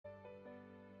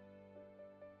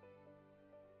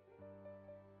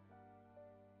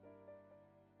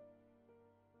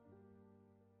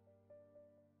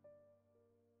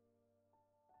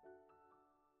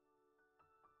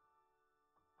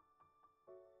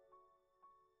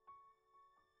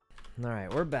All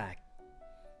right, we're back.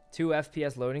 2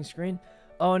 FPS loading screen.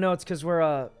 Oh no, it's because we're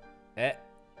I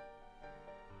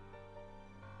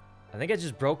think I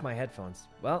just broke my headphones.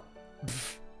 Well,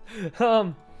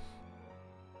 I'll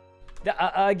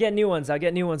get new ones. I'll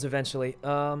get new ones eventually.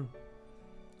 Well,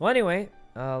 anyway,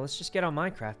 let's just get on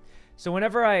Minecraft. So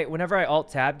whenever I alt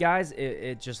tab, guys,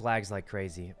 it just lags like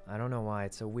crazy. I don't know why.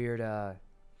 It's a weird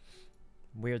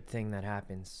weird thing that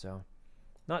happens. So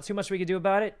not too much we could do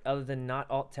about it other than not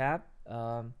alt tab.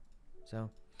 So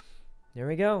here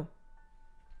we go.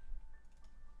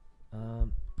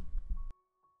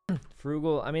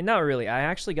 Frugal. I mean, not really. I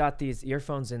actually got these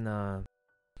earphones in the...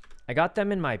 I got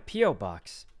them in my P.O.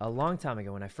 box a long time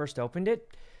ago when I first opened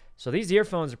it. So these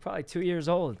earphones are probably 2 years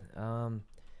old.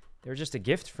 They were just a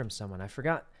gift from someone. I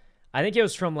forgot. I think it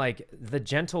was from, like, the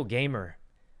Gentle Gamer.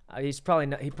 He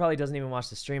probably doesn't even watch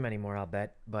the stream anymore, I'll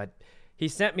bet. But he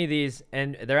sent me these,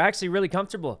 and they're actually really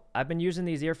comfortable. I've been using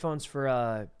these earphones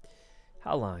for,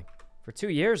 how long? For 2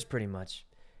 years, pretty much.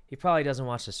 He probably doesn't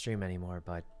watch the stream anymore,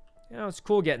 but, you know, it's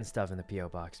cool getting stuff in the P.O.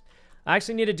 box. I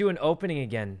actually need to do an opening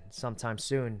again sometime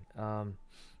soon,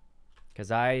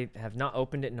 because I have not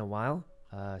opened it in a while,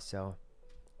 so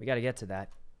we got to get to that.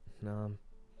 All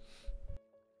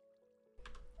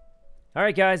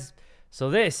right, guys, so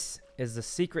this is the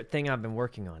secret thing I've been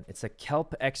working on. It's a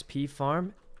kelp XP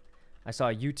farm. I saw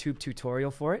a YouTube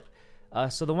tutorial for it.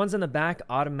 So the ones in the back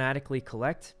automatically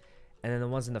collect, and then the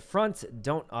ones in the front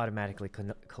don't automatically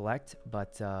collect,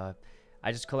 but I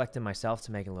just collect them myself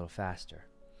to make it a little faster.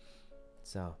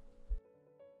 So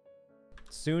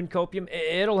soon, copium,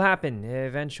 it'll happen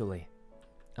eventually.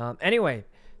 Anyway,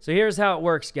 so here's how it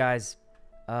works, guys.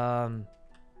 Well,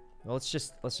 let's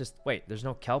just wait. There's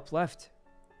no kelp left.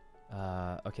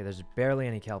 Okay, there's barely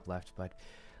any kelp left, but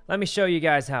let me show you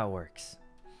guys how it works.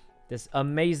 This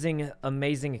amazing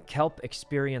kelp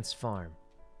experience farm.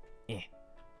 All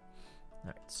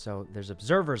right, so there's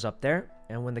observers up there,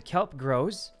 and when the kelp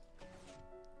grows,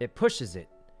 it pushes it,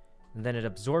 and then it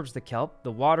absorbs the kelp.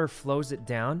 The water flows it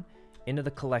down into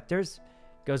the collectors,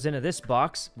 goes into this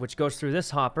box, which goes through this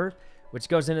hopper, which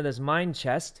goes into this mine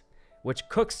chest, which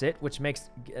cooks it, which makes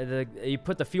you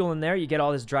put the fuel in there, you get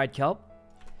all this dried kelp.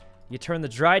 You turn the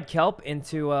dried kelp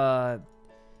into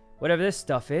whatever this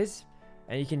stuff is,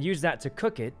 and you can use that to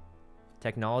cook it.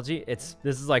 Technology. This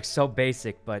is like so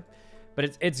basic, but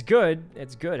it's good.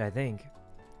 It's good, I think.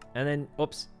 And then,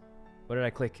 oops, what did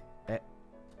I click?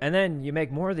 And then you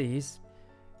make more of these,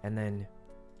 and then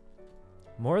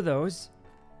more of those.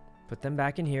 Put them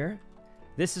back in here.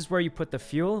 This is where you put the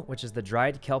fuel, which is the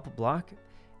dried kelp block.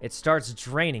 It starts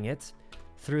draining it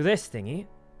through this thingy.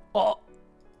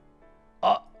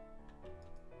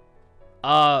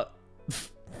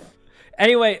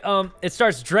 Anyway, it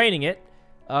starts draining it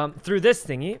through this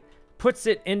thingy, puts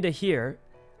it into here,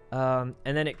 and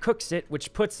then it cooks it,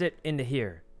 which puts it into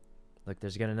here. Look,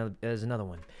 there's another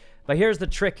one. But here's the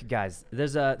trick, guys.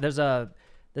 There's a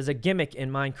gimmick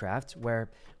in Minecraft where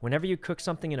whenever you cook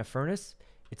something in a furnace,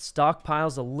 it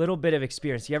stockpiles a little bit of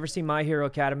experience. You ever see My Hero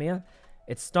Academia?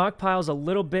 It stockpiles a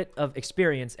little bit of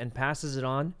experience and passes it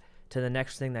on to the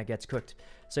next thing that gets cooked.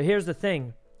 So here's the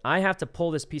thing. I have to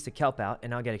pull this piece of kelp out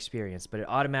and I'll get experience, but it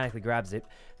automatically grabs it.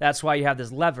 That's why you have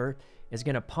this lever. It's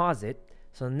going to pause it.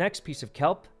 So the next piece of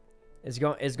kelp is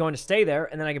going to stay there,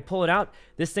 and then I can pull it out.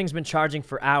 This thing's been charging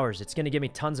for hours. It's going to give me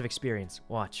tons of experience.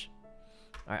 Watch.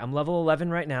 All right, I'm level 11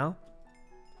 right now.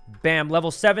 Bam, level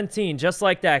 17, just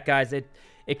like that, guys. It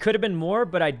could have been more,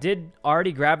 but I did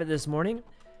already grab it this morning.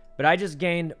 But I just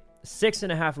gained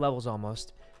 6.5 levels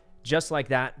almost, just like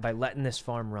that, by letting this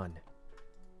farm run.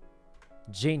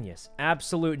 Genius.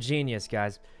 Absolute genius,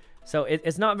 guys. So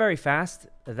it's not very fast.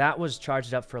 That was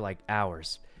charged up for like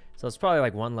hours. So it's probably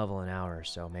like 1 level an hour or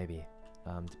so, maybe.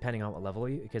 Depending on what level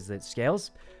you, because it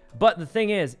scales. But the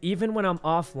thing is, even when I'm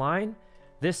offline,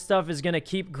 this stuff is going to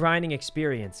keep grinding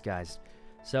experience, guys.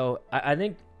 So I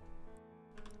think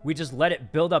we just let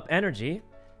it build up energy.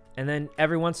 And then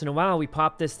every once in a while, we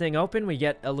pop this thing open. We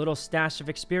get a little stash of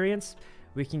experience.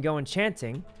 We can go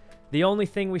enchanting. The only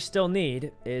thing we still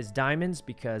need is diamonds,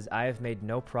 because I have made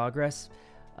no progress.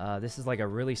 This is like a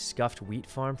really scuffed wheat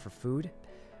farm for food.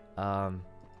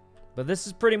 But this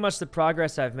is pretty much the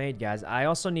progress I've made, guys. I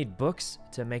also need books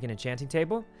to make an enchanting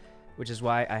table, which is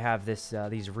why I have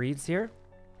these reeds here.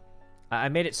 I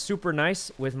made it super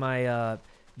nice with my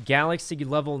galaxy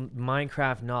level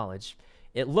Minecraft knowledge.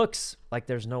 It looks like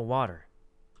there's no water,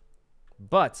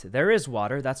 but there is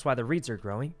water. That's why the reeds are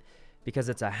growing, because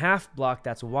it's a half block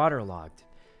that's waterlogged.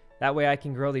 That way I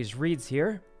can grow these reeds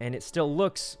here, and it still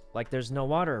looks like there's no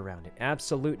water around it.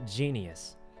 Absolute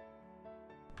genius.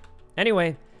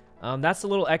 Anyway, that's the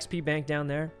little XP bank down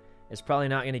there. is probably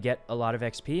not going to get a lot of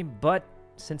XP, but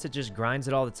since it just grinds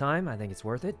it all the time, I think it's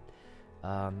worth it.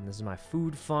 This is my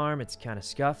food farm. It's kind of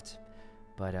scuffed,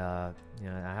 but you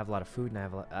know, I have a lot of food and I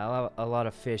have a lot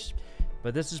of fish.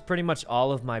 But this is pretty much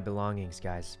all of my belongings,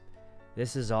 guys.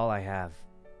 This is all I have.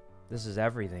 This is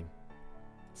everything.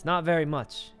 It's not very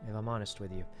much, if I'm honest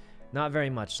with you. Not very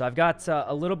much. So I've got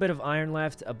a little bit of iron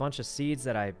left, a bunch of seeds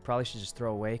that I probably should just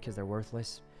throw away because they're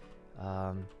worthless.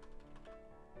 I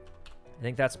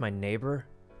think that's my neighbor.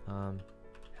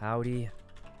 Howdy,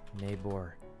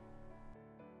 neighbor.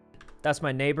 That's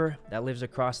my neighbor that lives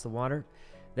across the water.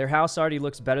 Their house already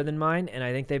looks better than mine, and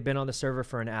I think they've been on the server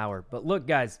for an hour. But look,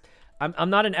 guys, I'm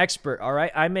not an expert, all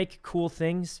right? I make cool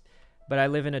things, but I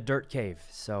live in a dirt cave.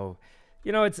 So,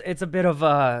 you know, it's a bit of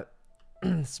a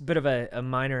it's a bit of a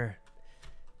minor,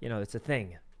 you know, it's a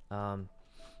thing.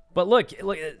 But look,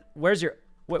 where's your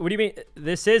what do you mean?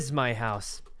 This is my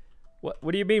house.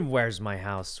 What do you mean? Where's my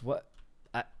house? What?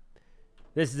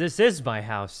 This is my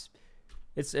house.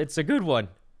 It's a good one.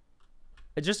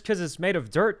 Just because it's made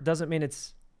of dirt doesn't mean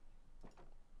it's...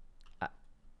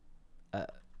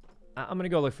 I'm going to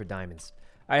go look for diamonds.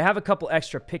 I have a couple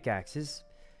extra pickaxes.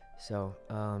 So,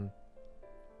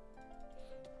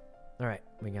 alright,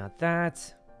 we got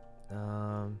that.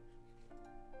 Oh,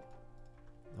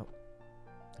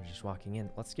 they're just walking in.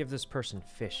 Let's give this person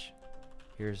fish.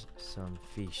 Here's some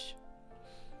fish.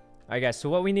 Alright, guys, so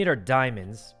what we need are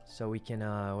diamonds. So we can,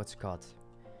 what's it called?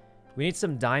 We need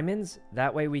some diamonds.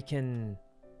 That way we can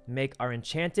make our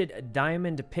enchanted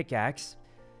diamond pickaxe.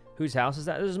 Whose house is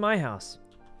that? This is my house.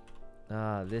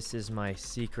 This is my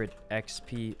secret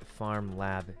XP farm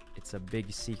lab. It's a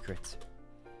big secret.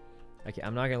 Okay,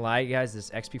 I'm not gonna lie, guys. This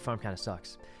XP farm kind of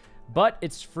sucks. But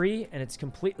it's free and it's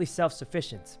completely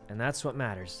self-sufficient. And that's what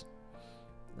matters.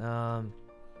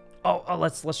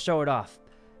 Let's show it off.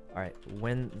 Alright,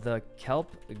 when the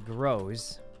kelp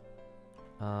grows...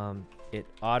 it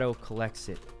auto-collects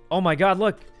it. Oh my god,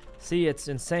 look! See, it's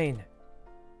insane.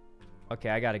 Okay,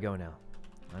 I gotta go now.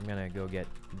 I'm gonna go get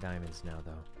diamonds now,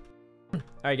 though.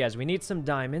 Alright, guys, we need some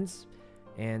diamonds.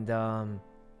 And,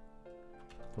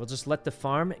 we'll just let the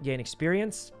farm gain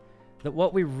experience.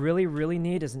 What we really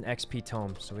need is an XP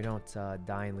tome, so we don't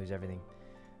die and lose everything.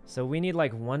 So we need,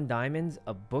 like, 1 diamond,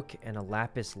 a book, and a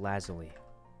lapis lazuli.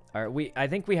 Alright, I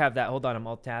think we have that. Hold on, I'm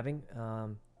alt-tabbing.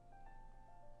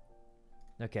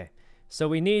 Okay, so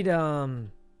we need,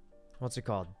 what's it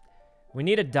called? We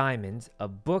need a diamond, a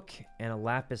book, and a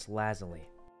lapis lazuli.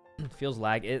 Feels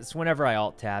lag. It's whenever I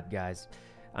alt-tab, guys.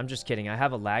 I'm just kidding. I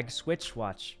have a lag switch.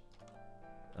 Watch.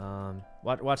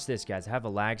 Watch this, guys. I have a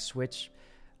lag switch.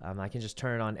 I can just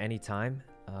turn it on anytime.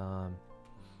 I'm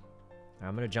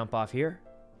going to jump off here.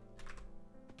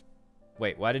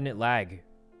 Wait, why didn't it lag?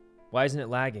 Why isn't it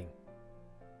lagging?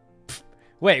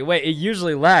 Wait, it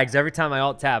usually lags every time I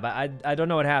alt-tab. I don't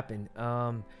know what happened.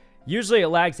 Usually it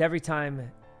lags every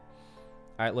time.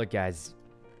 Alright, look, guys.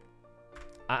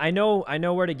 I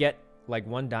know where to get, like,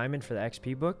 1 diamond for the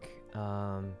XP book.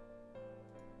 I'm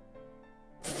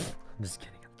just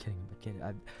kidding.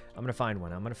 I'm gonna find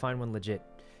one. I'm gonna find one legit.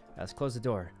 Let's close the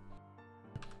door.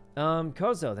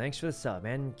 Kozo, thanks for the sub.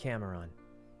 And Cameron.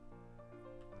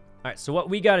 Alright, so what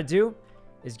we gotta do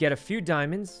is get a few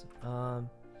diamonds. And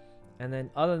then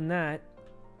other than that,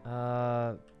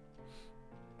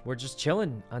 we're just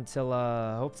chilling until,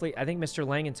 hopefully, I think Mr.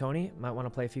 Lang and Tony might want to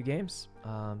play a few games.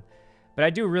 But I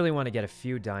do really want to get a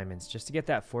few diamonds just to get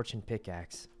that fortune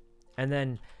pickaxe. And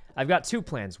then I've got 2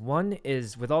 plans. One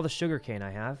is with all the sugarcane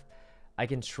I have, I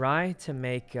can try to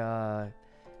make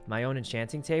my own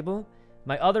enchanting table.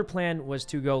 My other plan was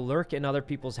to go lurk in other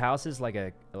people's houses like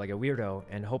a weirdo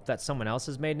and hope that someone else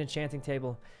has made an enchanting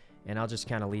table, and I'll just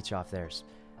kind of leech off theirs.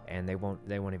 And they won't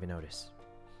even notice.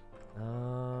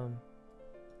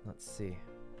 Let's see.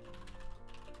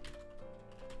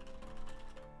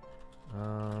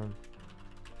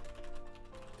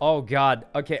 Oh god.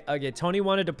 Okay, Tony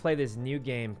wanted to play this new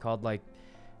game called, like,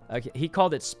 okay, he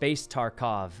called it Space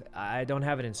Tarkov. I don't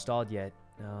have it installed yet.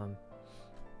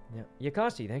 Yeah,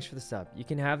 Yakashi, thanks for the sub. You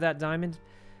can have that diamond.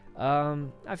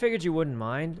 I figured you wouldn't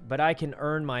mind, but I can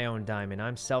earn my own diamond.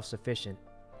 I'm self-sufficient.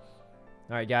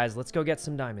 Alright, guys, let's go get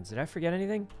some diamonds. Did I forget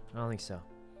anything? I don't think so.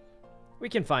 We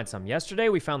can find some. Yesterday,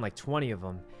 we found like 20 of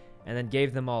them and then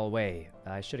gave them all away.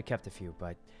 I should have kept a few,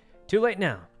 but too late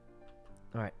now.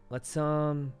 Alright, let's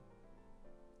go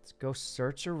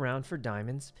search around for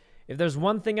diamonds. If there's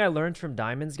one thing I learned from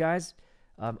diamonds, guys,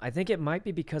 I think it might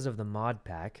be because of the mod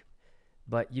pack,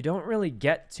 but you don't really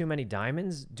get too many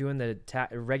diamonds doing the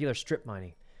regular strip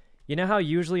mining. You know how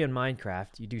usually in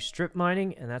Minecraft, you do strip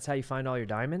mining and that's how you find all your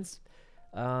diamonds?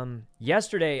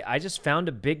 Yesterday, I just found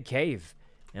a big cave.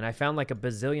 And I found like a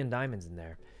bazillion diamonds in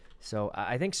there. So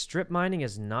I think strip mining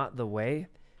is not the way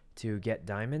to get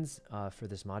diamonds for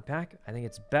this mod pack. I think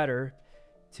it's better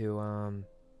to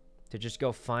just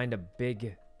go find a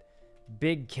big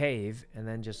cave and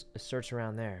then just search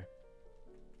around there.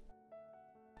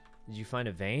 Did you find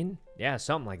a vein? Yeah,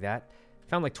 something like that.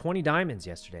 Found like 20 diamonds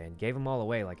yesterday and gave them all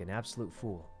away like an absolute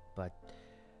fool. But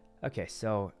okay,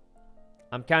 so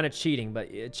I'm kind of cheating,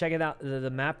 but check it out, the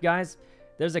map, guys.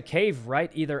 There's a cave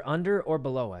right either under or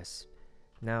below us.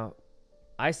 Now,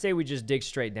 I say we just dig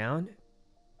straight down.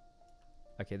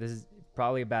 Okay, this is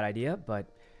probably a bad idea, but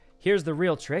here's the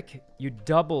real trick. You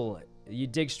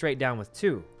dig straight down with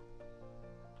 2.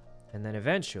 And then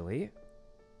eventually,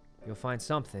 you'll find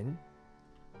something.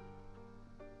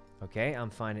 Okay, I'm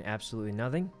finding absolutely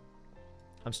nothing.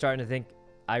 I'm starting to think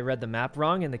I read the map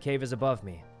wrong and the cave is above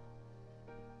me.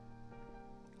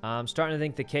 I'm starting to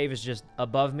think the cave is just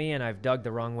above me and I've dug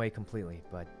the wrong way completely,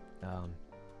 but,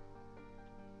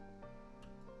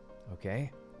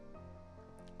 okay.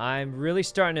 I'm really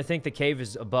starting to think the cave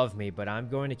is above me, but I'm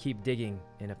going to keep digging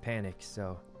in a panic,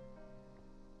 so.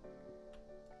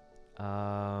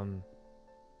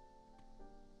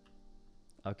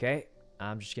 Okay,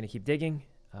 I'm just going to keep digging.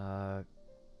 Let's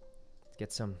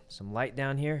get some light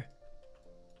down here.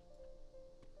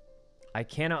 I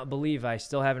cannot believe I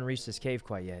still haven't reached this cave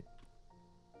quite yet.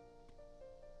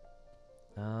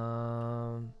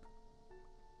 Huh.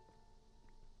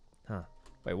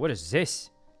 Wait, what is this?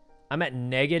 I'm at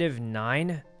 -9?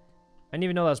 I didn't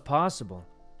even know that was possible.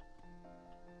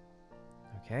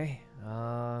 Okay.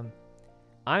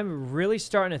 I'm really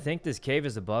starting to think this cave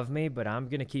is above me, but I'm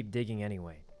going to keep digging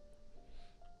anyway.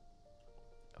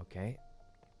 Okay.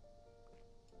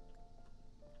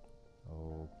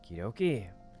 Okie dokie.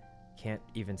 Can't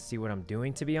even see what I'm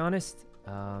doing, to be honest.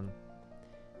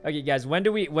 Okay, guys, when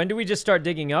do we just start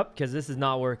digging up? Because this is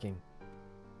not working.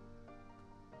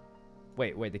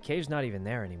 Wait, the cave's not even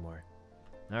there anymore.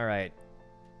 All right.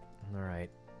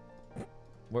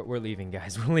 We're leaving,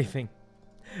 guys. We're leaving.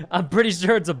 I'm pretty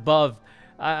sure it's above.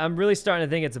 I'm really starting to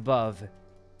think it's above.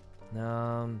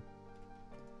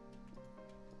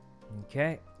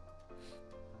 Okay.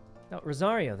 Oh,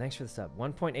 Rosario, thanks for the sub.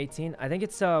 1.18. I think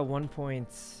it's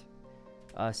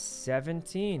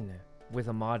 1.17 with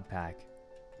a mod pack.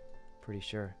 Pretty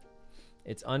sure.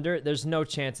 It's under. There's no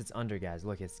chance it's under, guys.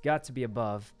 Look, it's got to be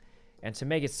above. And to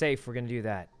make it safe, we're going to do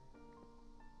that.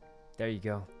 There you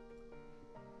go.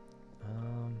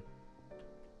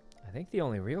 I think the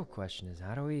only real question is,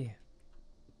 how do we...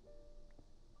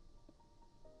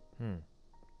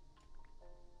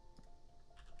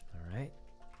 Alright.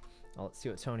 Well, let's see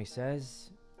what Tony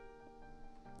says.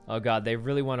 Oh god, they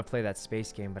really want to play that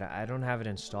space game, but I don't have it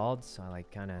installed, so I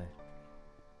like kind of...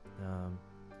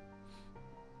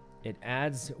 It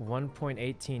adds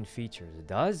 1.18 features. It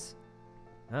does?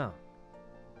 Oh.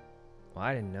 Well,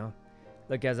 I didn't know.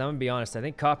 Look, guys, I'm going to be honest. I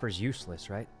think copper's useless,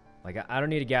 right? Like, I don't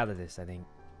need to gather this, I think.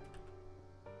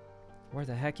 Where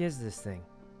the heck is this thing?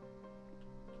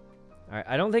 Alright,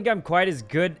 I don't think I'm quite as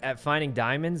good at finding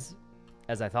diamonds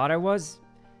as I thought I was.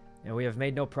 And we have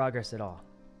made no progress at all.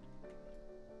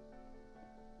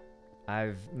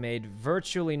 I've made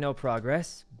virtually no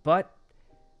progress, but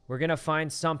we're going to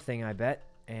find something, I bet.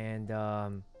 And,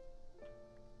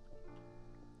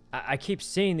 I keep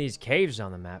seeing these caves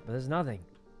on the map, but there's nothing.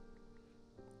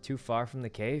 Too far from the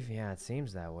cave? Yeah, it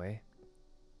seems that way.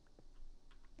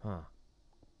 Huh.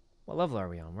 What level are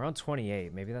we on? We're on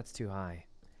 28. Maybe that's too high.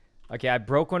 Okay, I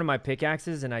broke one of my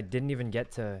pickaxes and I didn't even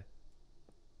get to...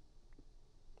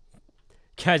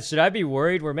 Guys, should I be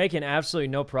worried? We're making absolutely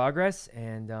no progress.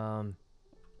 And,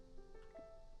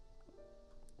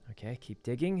 okay, keep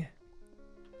digging.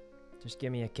 Just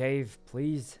give me a cave,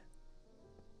 please.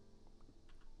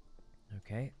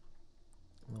 Okay.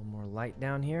 A little more light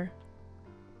down here.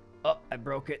 Oh, I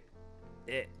broke it.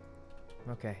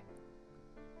 Okay.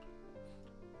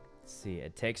 Let's see.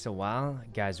 It takes a while.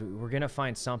 Guys, we're going to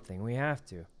find something. We have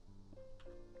to.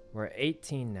 We're at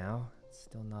 18 now. It's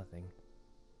still nothing.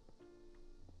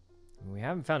 We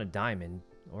haven't found a diamond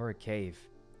or a cave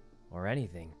or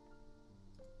anything.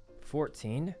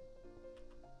 14.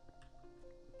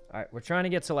 All right, we're trying to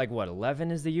get to like what,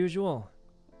 11 is the usual?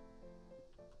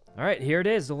 All right, here it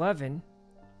is, 11.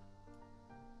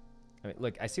 I mean,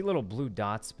 look, I see little blue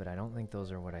dots, but I don't think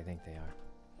those are what I think they are.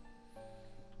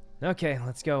 Okay,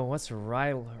 let's go. What's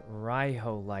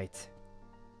rhyolite?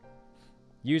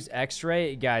 Use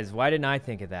X-ray? Guys, why didn't I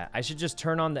think of that? I should just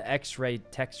turn on the X-ray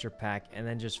texture pack and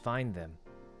then just find them.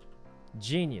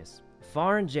 Genius.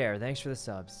 Foreign Jer, thanks for the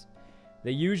subs.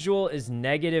 The usual is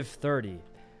 -30.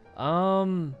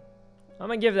 I'm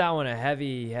gonna give that one a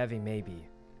heavy maybe.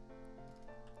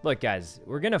 Look, guys,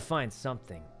 we're gonna find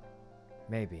something.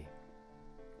 Maybe.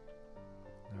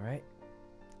 Alright.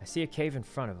 I see a cave in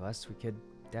front of us. We could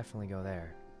definitely go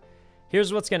there.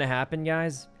 Here's what's gonna happen,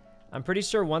 guys. I'm pretty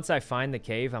sure once I find the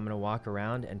cave, I'm gonna walk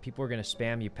around and people are gonna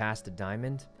spam you passed a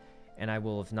diamond. And I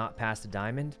will have not passed a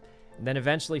diamond. And then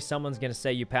eventually someone's gonna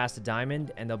say you passed a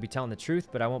diamond and they'll be telling the truth,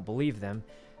 but I won't believe them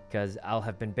because I'll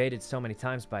have been baited so many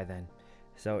times by then.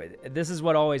 So this is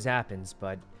what always happens,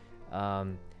 but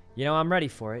you know, I'm ready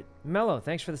for it. Mello,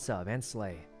 thanks for the sub, and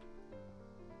Slay.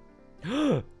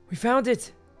 We found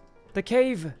it! The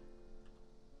cave!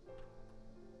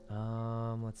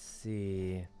 Let's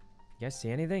see. You guys see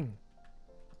anything?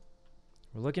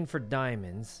 We're looking for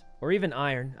diamonds. Or even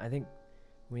iron. I think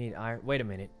we need iron. Wait a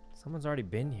minute. Someone's already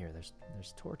been here. There's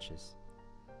torches.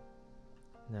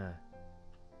 Nah.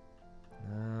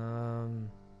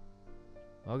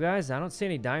 Well, guys, I don't see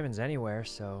any diamonds anywhere,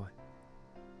 so...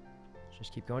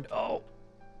 just keep going. Oh!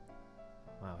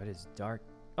 Wow, it is dark.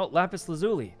 Oh, lapis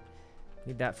lazuli.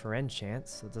 Need that for enchant,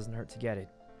 so it doesn't hurt to get it.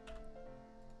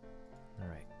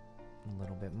 Alright. A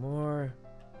little bit more.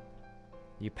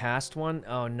 You passed one?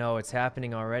 Oh, no, it's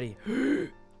happening already.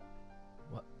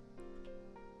 What?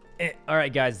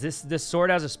 Alright, guys, this sword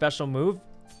has a special move.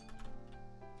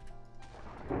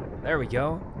 There we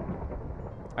go.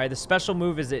 Alright, the special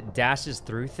move is it dashes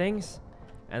through things.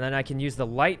 And then I can use the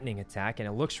lightning attack, and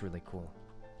it looks really cool.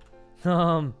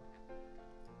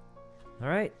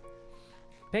 Alright.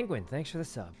 Penguin, thanks for the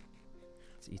sub.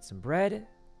 Let's eat some bread.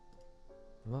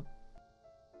 Whoop.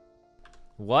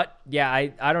 What? Yeah,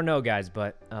 I don't know, guys,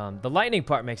 but the lightning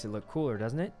part makes it look cooler,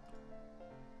 doesn't it?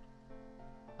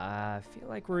 I feel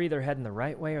like we're either heading the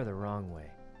right way or the wrong way.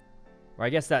 Or I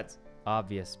guess that's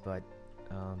obvious, but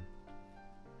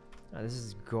this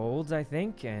is gold, I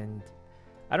think, and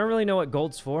I don't really know what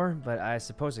gold's for, but I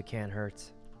suppose it can't hurt.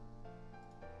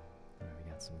 Right, we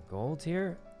got some gold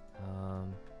here.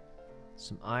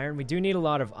 Some iron. We do need a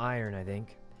lot of iron, I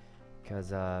think.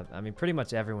 Because, I mean, pretty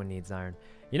much everyone needs iron.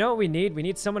 You know what we need? We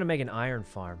need someone to make an iron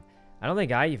farm. I don't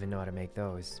think I even know how to make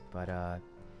those. But,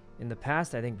 in the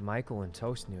past, I think Michael and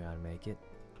Toast knew how to make it.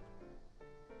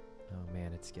 Oh,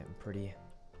 man, it's getting pretty...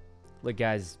 Look,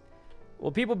 guys.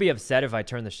 Will people be upset if I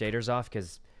turn the shaders off?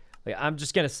 Because, like, I'm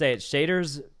just going to say it.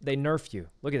 Shaders, they nerf you.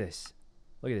 Look at this.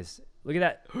 Look at this. Look at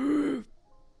that.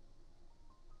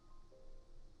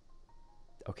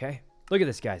 Okay. Look at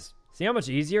this, guys. See how much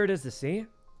easier it is to see?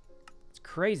 It's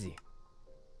crazy.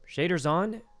 Shaders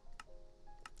on.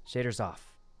 Shaders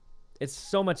off. It's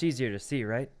so much easier to see,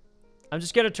 right? I'm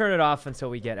just going to turn it off until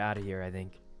we get out of here, I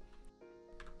think.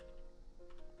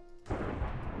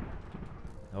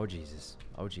 Oh, Jesus.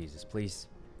 Oh, Jesus. Please.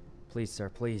 Please, sir.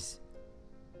 Please.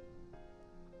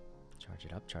 Charge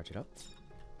it up. Charge it up.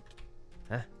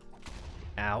 Huh?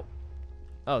 Ow.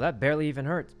 Oh, that barely even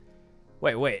hurt.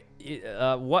 Wait.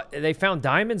 What? They found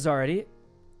diamonds already?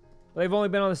 They've only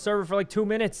been on the server for like 2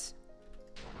 minutes.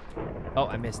 Oh,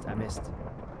 I missed.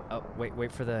 Oh,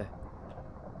 wait for the...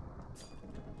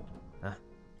 Huh?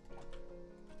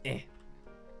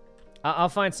 I'll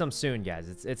find some soon,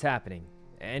 guys. It's happening.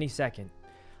 Any second.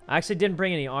 I actually didn't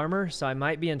bring any armor, so I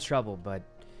might be in trouble, but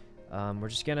we're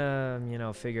just gonna, you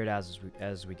know, figure it out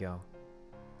as we go.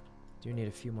 Do need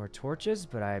a few more torches,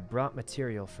 but I brought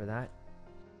material for that.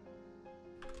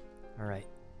 Alright.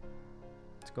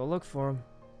 Let's go look for them.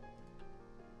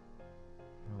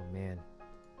 Oh, man.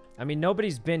 I mean,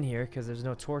 nobody's been here because there's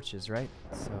no torches, right?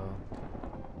 So...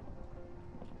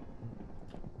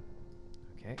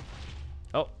 Okay.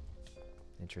 Oh.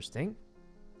 Interesting.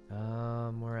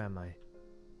 Where am I?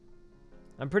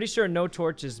 I'm pretty sure no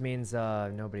torches means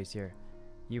nobody's here.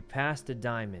 You passed a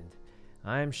diamond.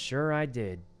 I'm sure I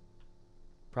did.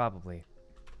 Probably.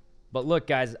 But look,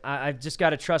 guys, I've just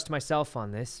got to trust myself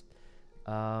on this.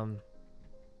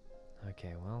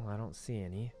 Okay, well, I don't see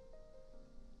any.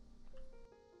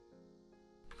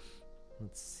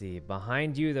 Let's see.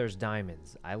 Behind you, there's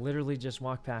diamonds. I literally just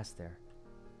walked past there.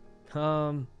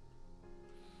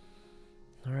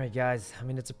 Alright, guys. I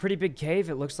mean, it's a pretty big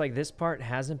cave. It looks like this part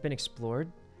hasn't been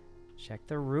explored. Check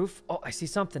the roof. Oh, I see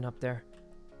something up there.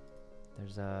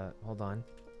 There's a... Hold on.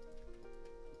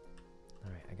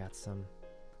 Alright, I got some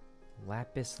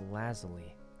lapis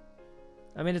lazuli.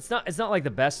 I mean, it's not like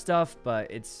the best stuff, but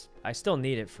it's... I still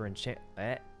need it for enchant...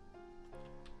 That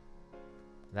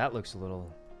looks a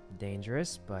little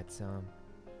dangerous, but...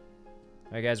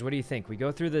 Alright, guys, what do you think? We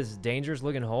go through this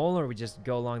dangerous-looking hole, or we just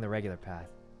go along the regular path?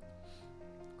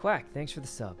 Quack, thanks for the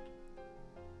sub.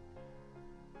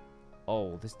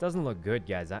 Oh, this doesn't look good,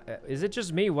 guys. Is it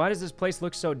just me? Why does this place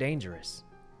look so dangerous?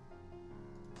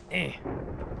 Okay.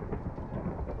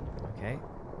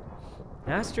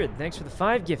 Astrid, thanks for the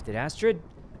 5 gifted. Astrid,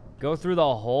 go through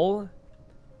the hole.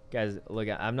 Guys, look,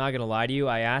 I'm not going to lie to you.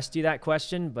 I asked you that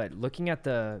question, but looking at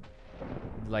the,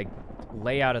 like,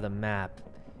 layout of the map,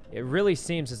 it really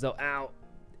seems as though, ow,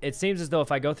 it seems as though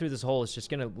if I go through this hole, it's just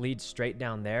going to lead straight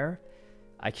down there.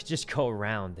 I could just go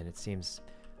around, and it seems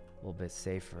a little bit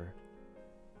safer.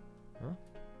 Huh?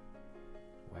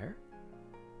 Where?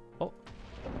 Oh.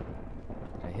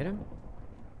 Did I hit him?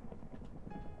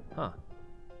 Huh.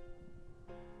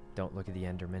 Don't look at the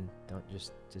Enderman. Don't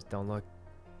just don't look.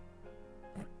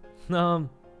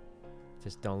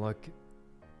 Just don't look.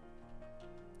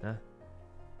 Huh?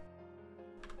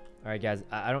 All right, guys.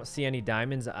 I don't see any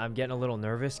diamonds. I'm getting a little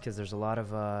nervous because there's a lot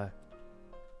of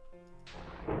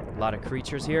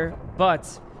creatures here.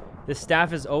 But this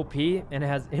staff is OP and it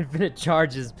has infinite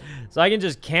charges, so I can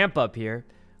just camp up here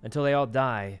until they all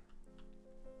die.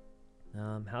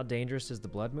 How dangerous is the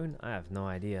blood moon? I have no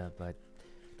idea, but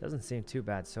it doesn't seem too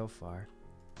bad so far.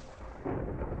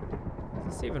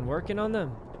 Is this even working on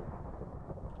them?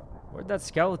 Where'd that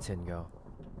skeleton go?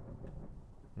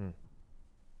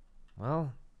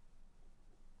 Well,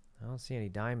 I don't see any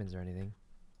diamonds or anything.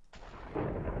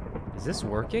 Is this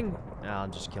working? No,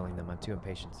 I'm just killing them. I'm too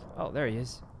impatient. Oh, there he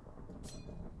is.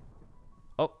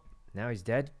 Oh, now he's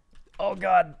dead. Oh,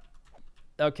 God.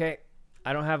 Okay.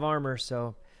 I don't have armor,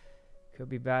 so could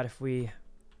be bad if we...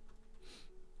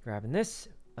 Grabbing this.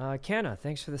 Canna,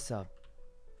 thanks for the sub.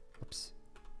 Whoops.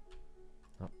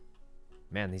 Oh.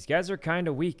 Man, these guys are kind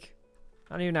of weak.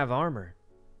 I don't even have armor.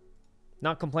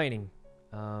 Not complaining.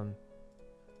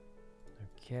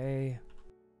 Okay.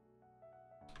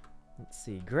 Let's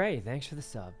see. Gray, thanks for the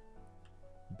sub.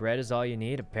 Bread is all you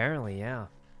need? Apparently, yeah.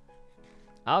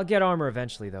 I'll get armor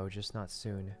eventually, though, just not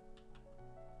soon.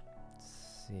 Let's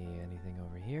see. Anything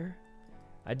over here?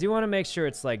 I do want to make sure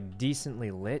it's, like,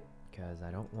 decently lit, because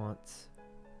I don't want...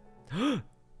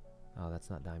 Oh, that's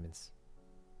not diamonds.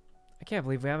 I can't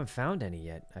believe we haven't found any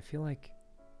yet. I feel like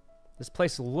this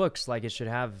place looks like it should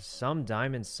have some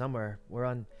diamonds somewhere. We're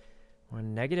on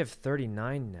negative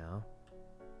 39 now.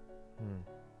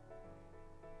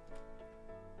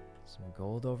 Some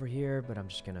gold over here, but I'm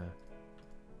just gonna...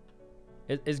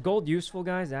 Is gold useful,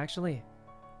 guys, actually?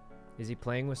 Is he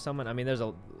playing with someone? I mean, there's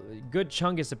a good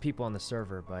chungus of people on the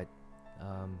server, but...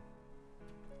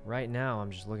 right now,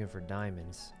 I'm just looking for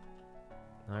diamonds.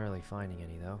 Not really finding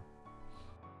any, though.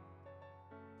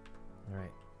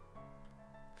 Alright.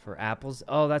 For apples?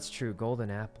 Oh, that's true. Golden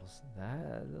apples.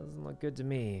 That doesn't look good to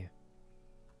me.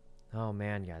 Oh,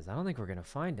 man, guys. I don't think we're going to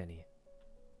find any.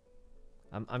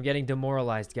 I'm getting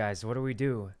demoralized, guys. What do we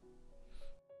do?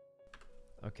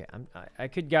 Okay, I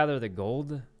could gather the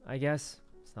gold, I guess.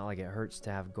 It's not like it hurts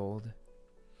to have gold.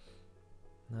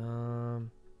 Where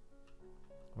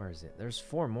is it? There's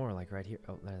 4 more, like right here.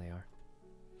 Oh, there they are.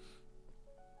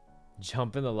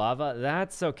 Jump in the lava?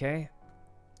 That's okay.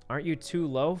 Aren't you too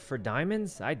low for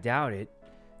diamonds? I doubt it.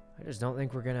 I just don't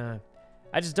think we're gonna...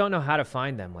 I just don't know how to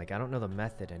find them. Like, I don't know the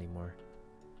method anymore.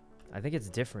 I think it's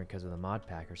different because of the mod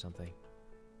pack or something.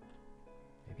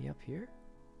 Maybe up here?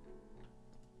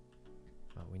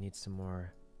 Oh, we need some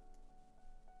more...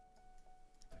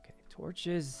 Okay,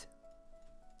 torches.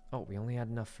 Oh, we only had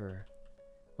enough for...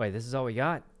 Wait, this is all we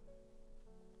got?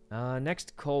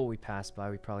 Next coal we passed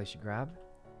by, we probably should grab.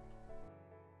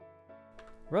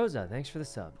 Rosa, thanks for the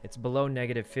sub. It's below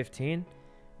negative 15.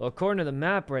 Well, according to the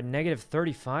map, we're at negative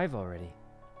 35 already.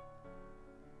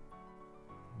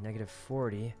 Negative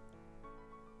 40.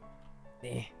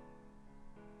 Eh.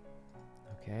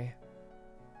 Okay.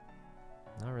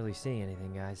 Not really seeing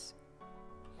anything, guys.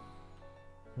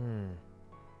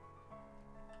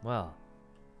 Well,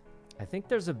 I think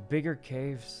there's a bigger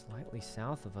cave slightly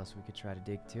south of us we could try to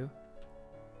dig to.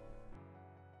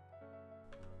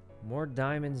 More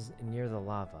diamonds near the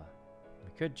lava. We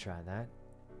could try that.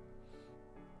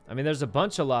 I mean, there's a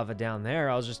bunch of lava down there.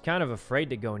 I was just kind of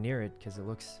afraid to go near it because it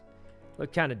looked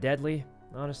kind of deadly,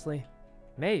 honestly.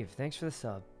 Maeve, thanks for the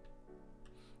sub.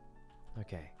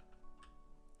 Okay.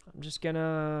 I'm just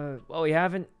gonna... Well, we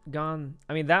haven't gone...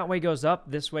 I mean, that way goes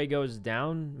up. This way goes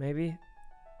down, maybe.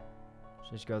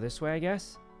 Just go this way, I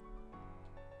guess.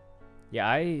 Yeah,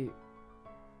 I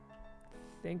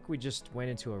think we just went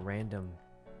into a random...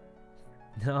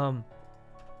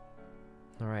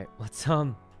 Alright, let's,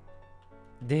 Wait,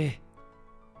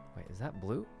 is that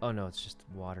blue? Oh, no, it's just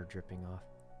water dripping off.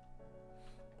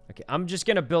 Okay, I'm just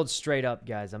gonna build straight up,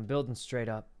 guys. I'm building straight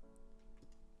up.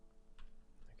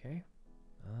 Okay.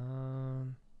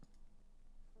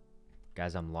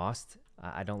 Guys, I'm lost.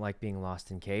 I don't like being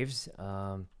lost in caves.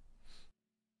 Alright.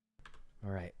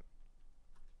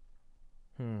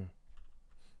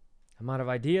 I'm out of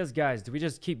ideas, guys. Do we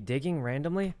just keep digging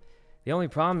randomly? The only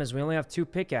problem is we only have 2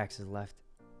 pickaxes left.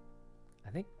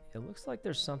 I think it looks like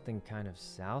there's something kind of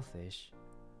southish.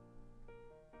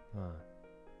 Huh.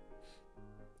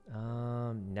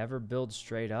 Never build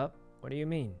straight up? What do you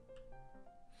mean?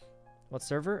 What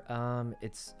server?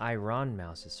 It's Iron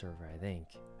Mouse's server, I think.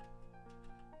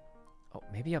 Oh,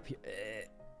 maybe up here.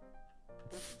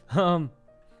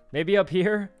 Maybe up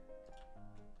here?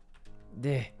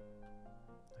 Okay.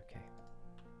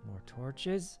 More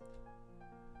torches.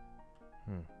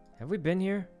 Have we been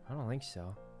here? I don't think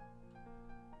so.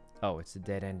 Oh, it's a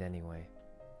dead end anyway.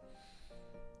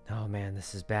 Oh man,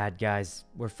 this is bad, guys.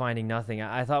 We're finding nothing.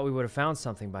 I thought we would have found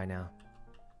something by now.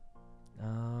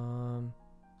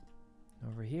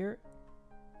 Over here.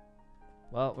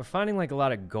 Well, we're finding like a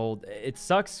lot of gold. It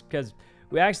sucks because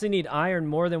we actually need iron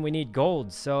more than we need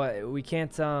gold, so we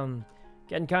can't,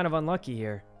 getting kind of unlucky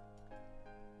here.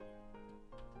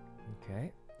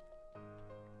 Okay.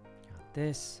 Got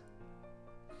this.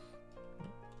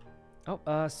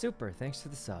 Oh, super. Thanks for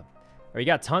the sub. We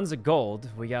got tons of gold.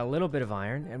 We got a little bit of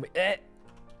iron, and we...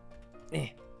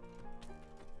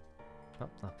 Oh,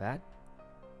 not bad.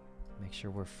 Make sure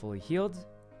we're fully healed.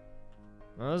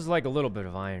 Well, there's like a little bit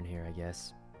of iron here, I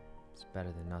guess. It's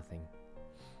better than nothing.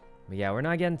 But yeah, we're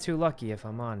not getting too lucky, if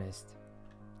I'm honest.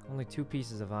 Only 2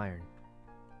 pieces of iron.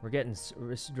 We're getting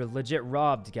legit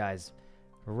robbed, guys.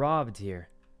 Robbed here.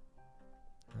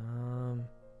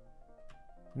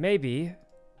 Maybe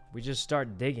we just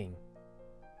start digging.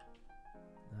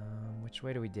 Which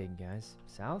way do we dig, guys?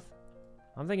 South?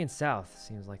 I'm thinking south.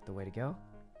 Seems like the way to go.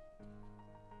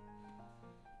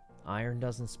 Iron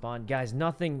doesn't spawn. Guys,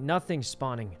 nothing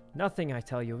spawning. Nothing, I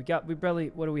tell you. We barely,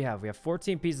 what do we have? We have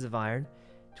 14 pieces of iron,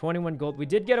 21 gold. We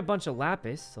did get a bunch of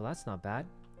lapis, so that's not bad.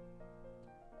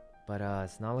 But,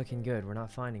 it's not looking good. We're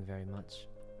not finding very much.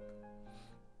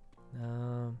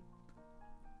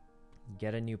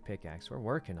 Get a new pickaxe. We're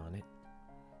working on it.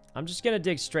 I'm just gonna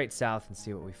dig straight south and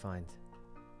see what we find.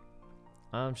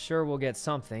 I'm sure we'll get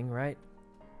something, right?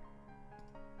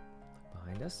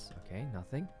 Behind us. Okay,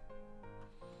 nothing.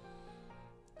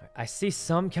 I see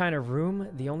some kind of room.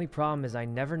 The only problem is I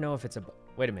never know if it's a...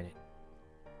 Wait a minute.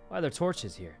 Why are there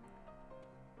torches here?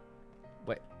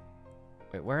 Wait,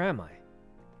 where am I?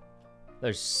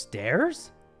 There's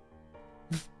stairs?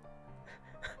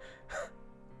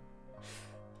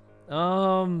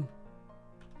 No,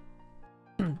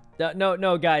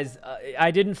 guys.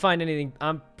 I didn't find anything.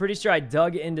 I'm pretty sure I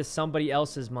dug into somebody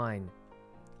else's mine.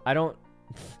 I don't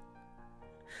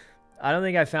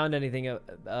think I found anything.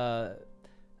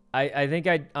 I think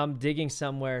I'm digging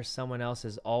somewhere someone else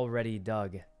has already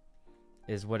dug.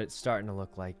 Is what it's starting to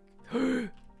look like. You're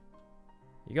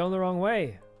going the wrong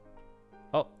way.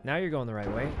 Oh, now you're going the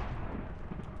right way.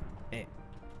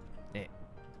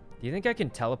 Do you think I can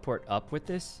teleport up with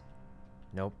this?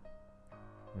 Nope.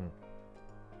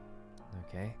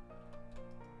 Okay.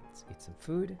 Let's eat some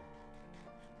food.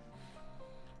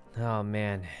 Oh,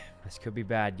 man. This could be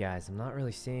bad, guys. I'm not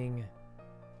really seeing...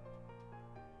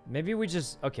 Maybe we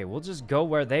just... Okay, we'll just go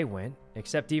where they went,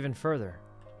 except even further.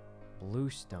 Blue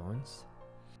stones.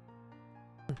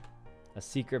 A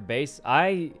secret base?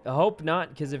 I hope not,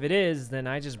 because if it is, then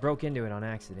I just broke into it on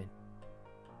accident.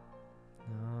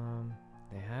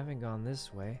 They haven't gone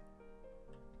this way.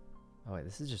 Oh, wait,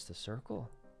 this is just a circle?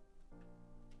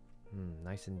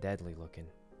 Nice and deadly looking.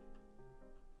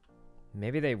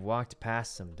 Maybe they walked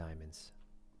past some diamonds.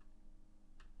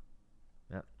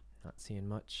 Nope, not seeing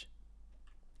much.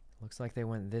 Looks like they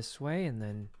went this way and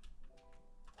then...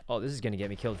 Oh, this is going to get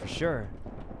me killed for sure.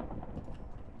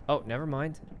 Oh, never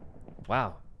mind.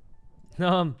 Wow.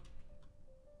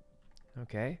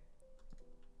 Okay.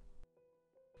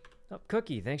 Oh,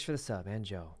 Cookie, thanks for the sub, and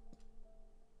Joe.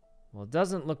 Well, it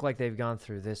doesn't look like they've gone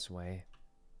through this way.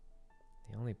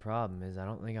 The only problem is I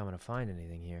don't think I'm going to find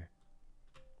anything here.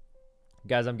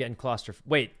 Guys, I'm getting claustrophobic.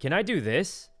 Wait, can I do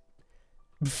this?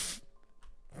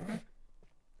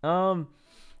 Alright,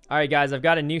 guys, I've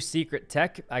got a new secret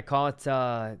tech. I call it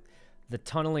the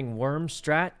tunneling worm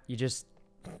strat. You just...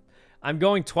 I'm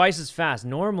going twice as fast.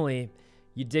 Normally,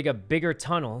 you dig a bigger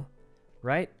tunnel,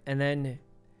 right? And then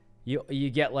you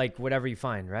get, like, whatever you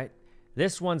find, right?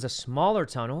 This one's a smaller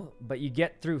tunnel, but you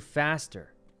get through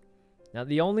faster. Now,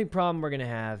 the only problem we're going to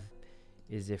have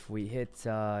is if we hit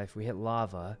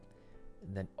lava,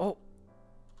 and then... Oh!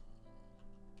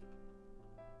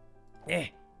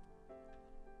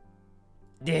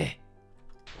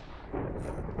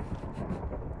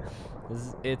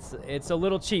 It's a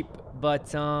little cheap,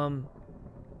 but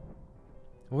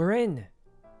we're in.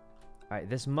 All right,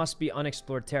 this must be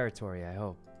unexplored territory, I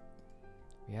hope.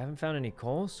 We haven't found any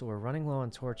coal, so we're running low on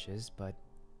torches, but...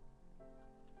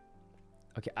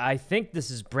 Okay, I think this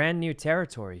is brand new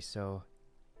territory, so...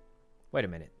 Wait a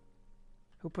minute.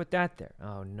 Who put that there?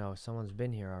 Oh, no, someone's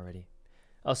been here already.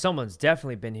 Oh, someone's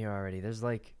definitely been here already. There's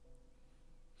like...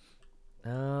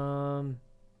 No,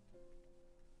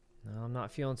 I'm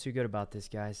not feeling too good about this,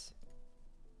 guys.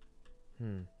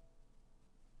 Well,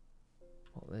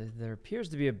 there appears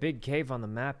to be a big cave on the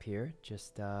map here.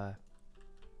 Just, yeah,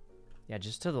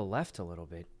 just to the left a little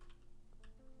bit.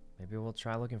 Maybe we'll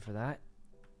try looking for that.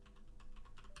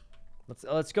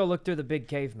 Let's go look through the big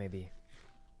cave, maybe.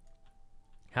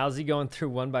 How's he going through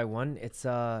one by one? It's,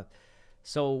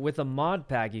 so with a mod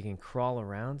pack, you can crawl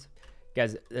around.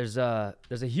 Guys, there's a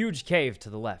huge cave to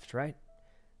the left, right?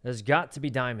 There's got to be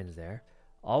diamonds there.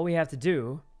 All we have to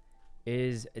do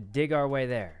is dig our way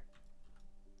there.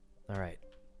 All right.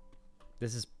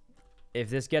 This is... If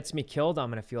this gets me killed, I'm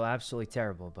going to feel absolutely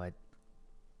terrible, but...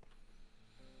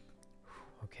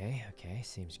 Okay, okay.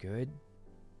 Seems good.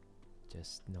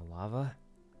 Just no lava.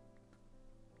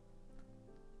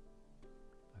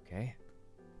 Okay.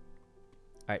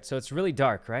 All right, so it's really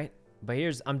dark, right? But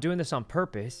I'm doing this on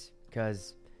purpose,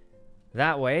 because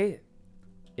that way,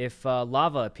 if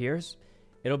lava appears,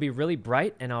 it'll be really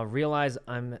bright, and I'll realize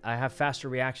I have faster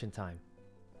reaction time.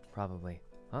 Probably.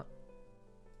 Huh?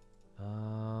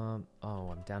 Oh,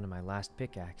 I'm down to my last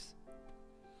pickaxe.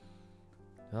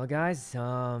 Well, guys,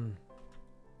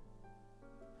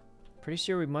 pretty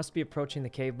sure we must be approaching the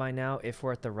cave by now if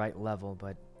we're at the right level,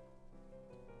 but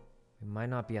we might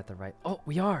not be at the right... Oh,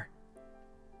 we are!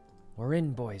 We're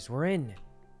in, boys. We're in.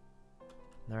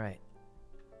 All right.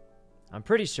 I'm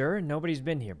pretty sure nobody's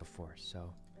been here before,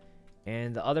 so...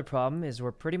 And the other problem is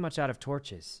we're pretty much out of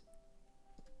torches.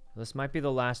 This might be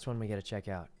the last one we get to check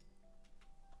out.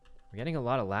 We're getting a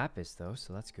lot of lapis, though,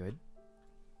 so that's good.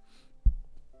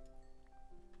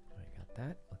 I got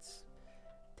that. Let's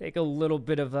take a little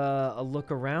bit of a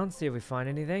look around, see if we find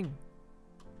anything.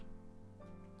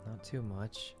 Not too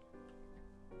much.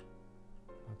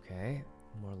 Okay.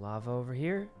 More lava over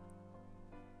here.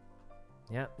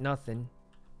 Yeah, nothing.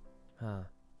 Huh.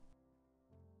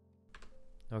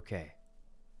 Okay.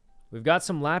 We've got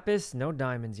some lapis, no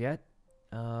diamonds yet.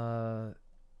 I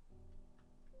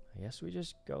guess we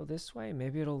just go this way.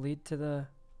 Maybe it'll lead to the...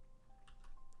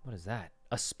 What is that?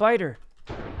 A spider!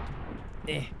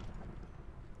 Eh.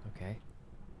 Okay.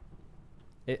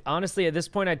 Honestly, at this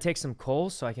point, I'd take some coal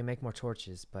so I can make more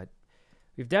torches, but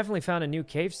we've definitely found a new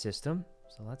cave system,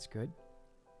 so that's good.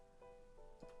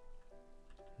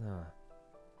 Huh.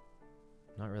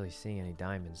 Not really seeing any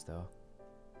diamonds, though.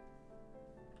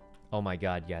 Oh my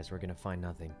god, guys, we're gonna find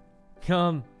nothing.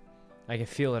 I can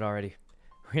feel it already.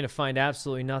 We're gonna find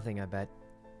absolutely nothing, I bet.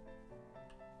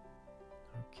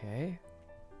 Okay.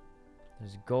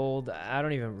 There's gold. I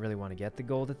don't even really want to get the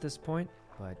gold at this point,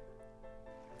 but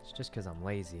it's just because I'm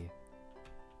lazy.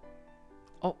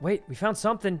 Oh, wait, we found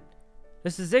something.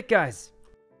 This is it, guys.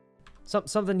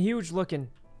 Something huge looking.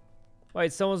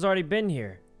 Wait, someone's already been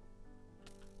here.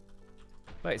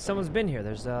 Wait, someone's been here.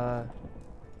 There's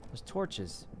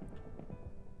torches.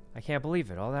 I can't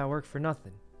believe it. All that work for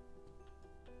nothing.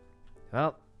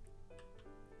 Well.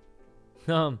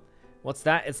 What's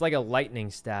that? It's like a lightning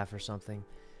staff or something.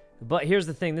 But here's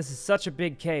the thing. This is such a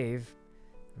big cave.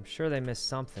 I'm sure they missed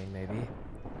something, maybe.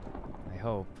 I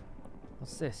hope.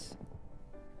 What's this?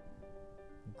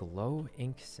 Glow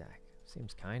ink sac.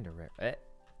 Seems kind of rare.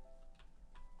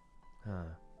 Huh.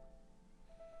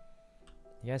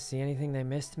 You guys see anything they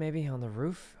missed, maybe, on the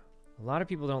roof? A lot of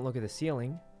people don't look at the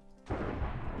ceiling.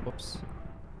 Whoops.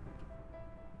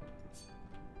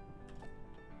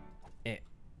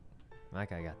 That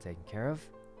guy got taken care of.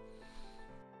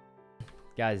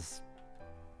 Guys,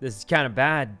 this is kind of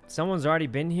bad. Someone's already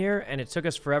been here, and it took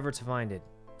us forever to find it.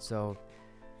 So,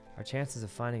 our chances of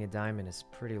finding a diamond is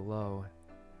pretty low.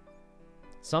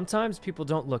 Sometimes people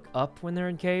don't look up when they're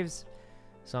in caves,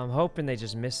 so I'm hoping they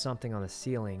just missed something on the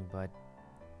ceiling, but...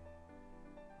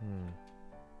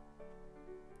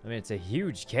 I mean, it's a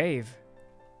huge cave.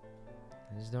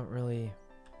 I just don't really...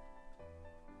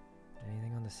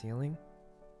 Anything on the ceiling?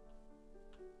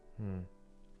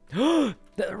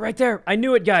 Right there! I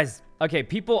knew it, guys! Okay,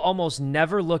 people almost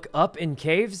never look up in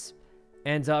caves.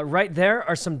 And right there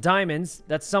are some diamonds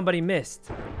that somebody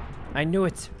missed. I knew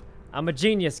it. I'm a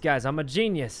genius, guys. I'm a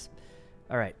genius.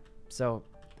 Alright, so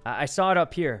I saw it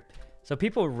up here. So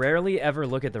people rarely ever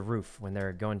look at the roof when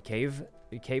they're going cave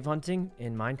hunting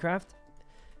in Minecraft.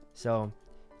 So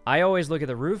I always look at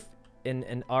the roof in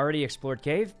an already explored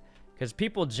cave, because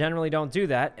people generally don't do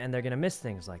that, and they're going to miss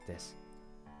things like this.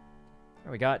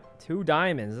 We got 2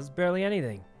 diamonds. That's barely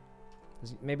anything.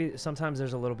 Maybe sometimes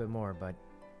there's a little bit more, but...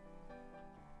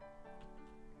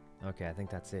 Okay, I think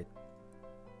that's it.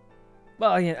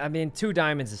 Well, yeah, I mean, 2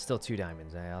 diamonds is still 2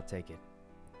 diamonds. I'll take it.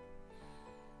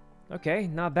 Okay,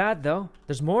 not bad, though.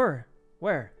 There's more.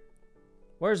 Where?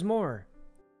 Where's more?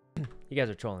 You guys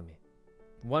are trolling me.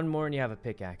 1 more and you have a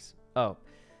pickaxe. Oh.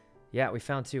 Yeah, we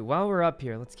found 2. While we're up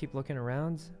here, let's keep looking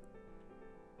around.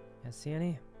 Yeah, see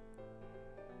any?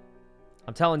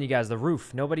 I'm telling you guys, the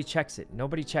roof. Nobody checks it.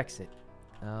 Nobody checks it.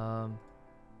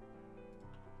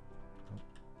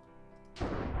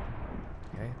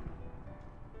 Okay.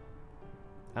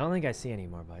 I don't think I see any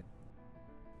more, but...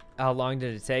 How long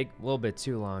did it take? A little bit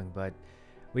too long, but...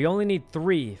 We only need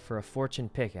 3 for a fortune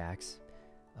pickaxe.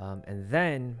 And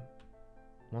then...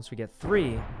 Once we get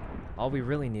 3, all we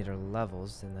really need are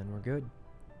levels, and then we're good.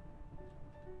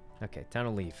 Okay, time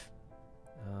to leave.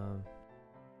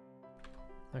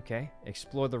 Okay,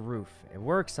 explore the roof. It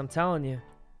works, I'm telling you.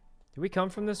 Did we come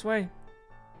from this way?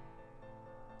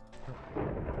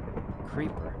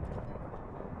 Creeper.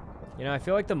 You know, I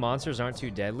feel like the monsters aren't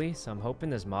too deadly, so I'm hoping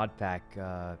this mod pack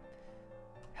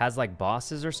has like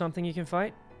bosses or something you can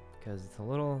fight. Because it's a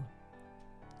little...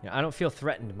 You know, I don't feel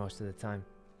threatened most of the time.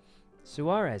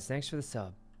 Suarez, thanks for the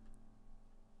sub.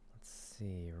 Let's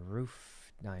see.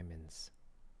 Roof diamonds.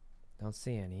 Don't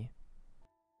see any.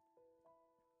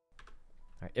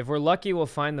 Alright, if we're lucky, we'll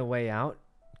find the way out.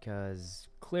 Because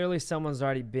clearly someone's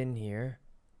already been here.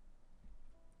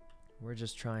 We're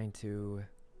just trying to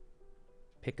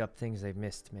pick up things they've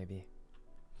missed, maybe.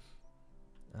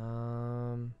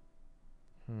 Well,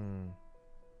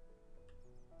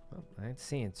 I ain't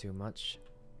seeing too much.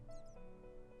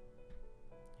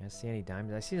 I see any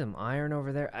diamonds? I see some iron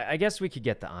over there. I guess we could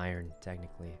get the iron,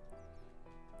 technically.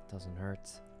 Doesn't hurt.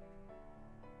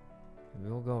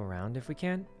 We'll go around if we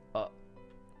can.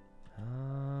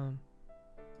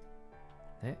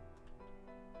 Hey.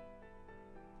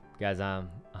 Guys, I'm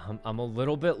a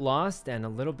little bit lost and a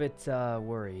little bit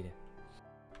worried.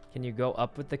 Can you go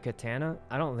up with the katana?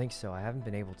 I don't think so. I haven't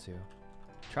been able to.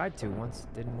 Tried to once,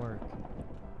 didn't work.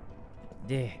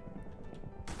 Yeah.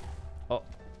 Oh.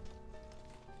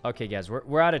 Okay, guys,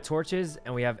 we're out of torches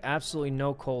and we have absolutely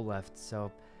no coal left,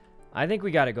 so I think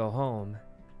we gotta go home.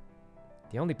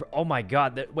 The only oh my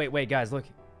god, wait, guys, look.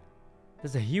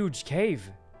 There's a huge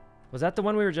cave. Was that the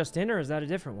one we were just in, or is that a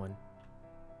different one?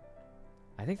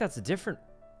 I think that's a different...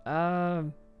 I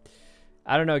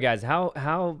don't know, guys.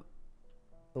 How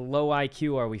low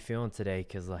IQ are we feeling today?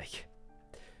 Because, like,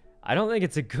 I don't think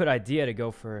it's a good idea to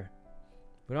go for...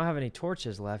 We don't have any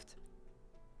torches left.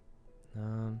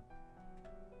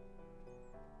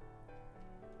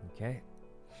 Okay.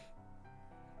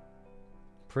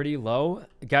 Pretty low.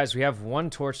 Guys, we have 1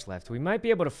 torch left. We might be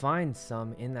able to find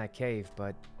some in that cave,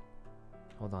 but...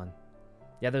 Hold on.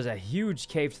 Yeah, there's a huge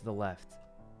cave to the left.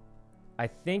 I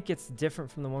think it's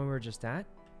different from the one we were just at.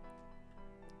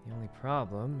 The only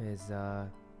problem is,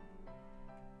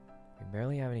 we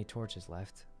barely have any torches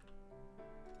left.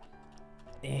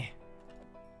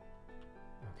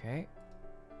 Okay.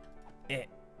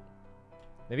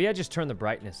 Maybe I just turn the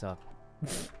brightness up.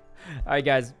 Alright,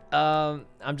 guys. I'm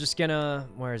just gonna...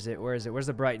 Where is it? Where's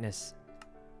the brightness?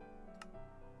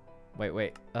 Wait.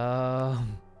 Wait,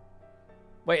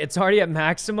 it's already at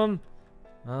maximum?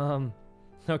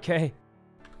 Okay.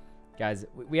 Guys,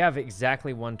 we have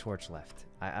exactly 1 torch left.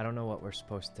 I don't know what we're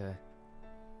supposed to...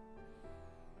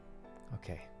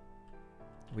 Okay.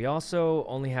 We also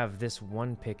only have this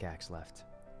 1 pickaxe left.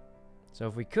 So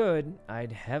if we could,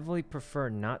 I'd heavily prefer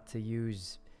not to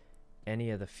use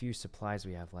any of the few supplies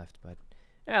we have left, but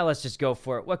yeah, let's just go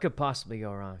for it. What could possibly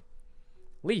go wrong?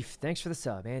 Leaf, thanks for the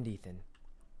sub, and Ethan.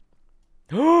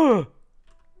 All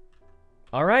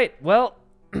right, well,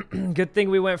 good thing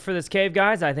we went for this cave,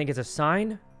 guys. I think it's a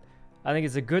sign. I think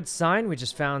it's a good sign. We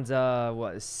just found,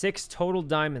 what, 6 total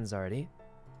diamonds already.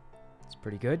 It's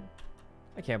pretty good.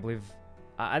 I can't believe...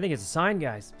 I think it's a sign,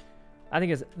 guys. I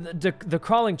think it's the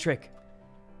crawling trick.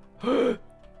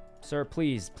 Sir,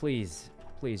 please,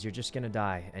 you're just gonna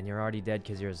die, and you're already dead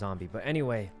because you're a zombie. But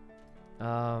anyway,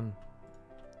 okay,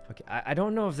 I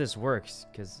don't know if this works,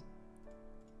 because,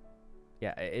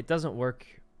 yeah, it doesn't work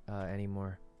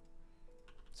anymore.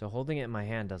 So holding it in my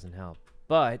hand doesn't help.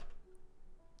 But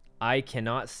I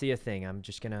cannot see a thing. I'm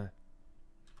just gonna...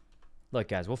 Look,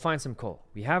 guys, we'll find some coal.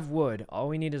 We have wood. All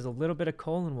we need is a little bit of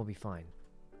coal, and we'll be fine.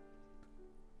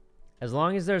 As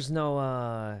long as there's no,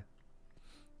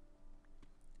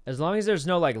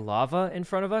 like, lava in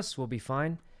front of us, we'll be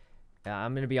fine.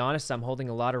 I'm going to be honest, I'm holding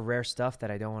a lot of rare stuff that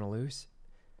I don't want to lose.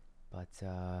 But,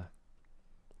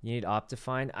 you need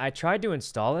Optifine. I tried to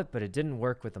install it, but it didn't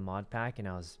work with the mod pack, and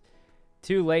I was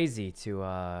too lazy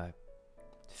to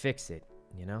fix it,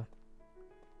 you know?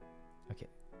 Okay.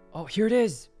 Oh, here it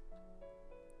is.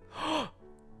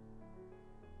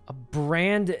 A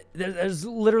brand. There's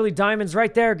literally diamonds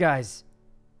right there, guys.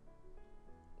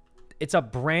 It's a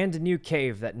brand new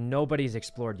cave that nobody's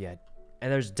explored yet.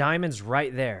 And there's diamonds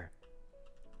right there.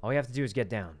 All we have to do is get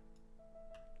down.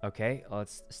 Okay,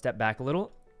 let's step back a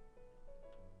little.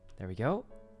 There we go.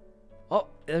 Oh,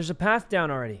 there's a path down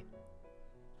already.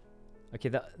 Okay,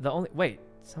 the only... Wait,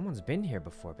 someone's been here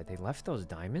before, but they left those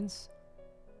diamonds?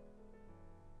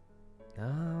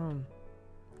 Kind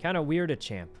of weird a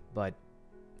champ, but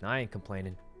I ain't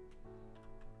complaining.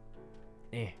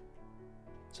 Eh.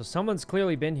 So someone's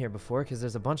clearly been here before because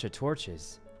there's a bunch of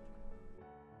torches.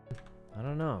 I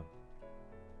don't know.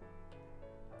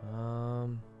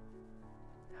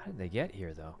 How did they get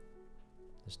here, though?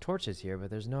 There's torches here,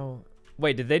 but there's no...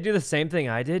 Wait, did they do the same thing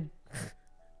I did?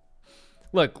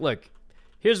 Look.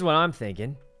 Here's what I'm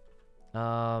thinking.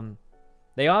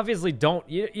 They obviously don't...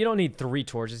 You don't need 3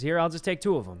 torches here. I'll just take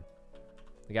 2 of them.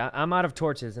 Like, I'm out of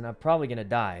torches, and I'm probably going to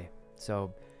die.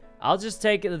 So, I'll just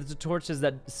take the torches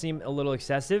that seem a little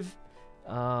excessive.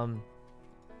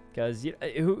 Because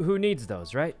who needs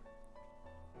those, right?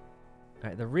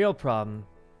 Alright, the real problem...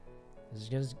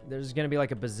 There's gonna be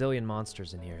like a bazillion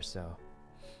monsters in here, so...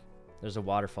 There's a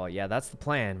waterfall. Yeah, that's the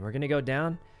plan. We're gonna go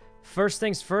down. First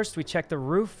things first, we check the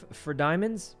roof for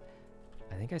diamonds.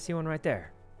 I think I see one right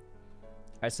there.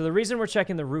 Alright, so the reason we're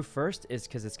checking the roof first is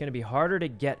because it's gonna be harder to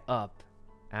get up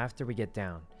after we get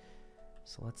down.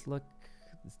 So let's look.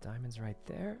 There's diamonds right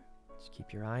there. Just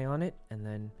keep your eye on it, and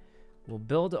then we'll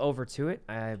build over to it.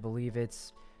 I believe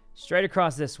it's straight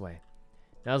across this way.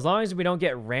 Now, as long as we don't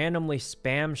get randomly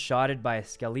spam shotted by a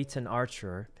skeleton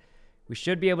archer, we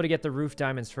should be able to get the roof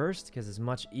diamonds first, because it's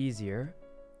much easier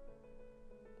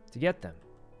to get them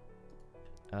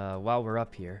while we're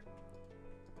up here.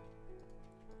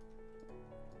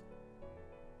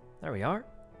 There we are.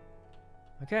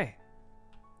 Okay.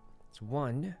 That's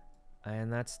 1,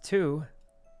 and that's 2.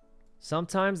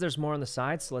 Sometimes there's more on the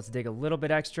side, so let's dig a little bit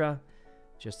extra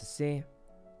just to see.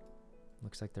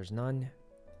 Looks like there's none.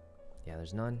 Yeah,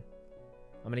 there's none.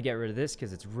 I'm going to get rid of this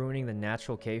because it's ruining the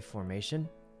natural cave formation.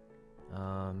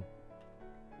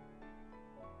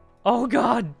 Oh,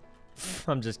 God!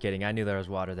 I'm just kidding. I knew there was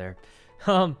water there.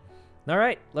 All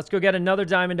right. Let's go get another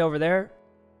diamond over there.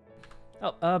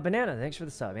 Oh, Banana, thanks for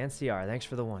the sub. And CR, thanks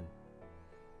for the 1.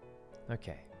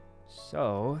 Okay.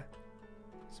 So,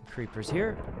 some creepers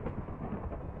here.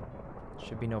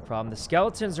 Should be no problem. The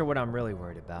skeletons are what I'm really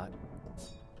worried about.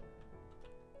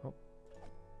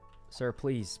 Sir,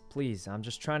 please, please. I'm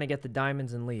just trying to get the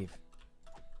diamonds and leave.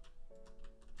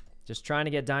 Just trying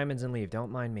to get diamonds and leave.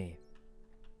 Don't mind me.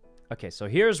 Okay, so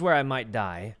here's where I might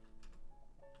die.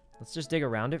 Let's just dig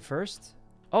around it first.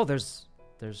 Oh, there's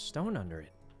stone under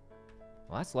it.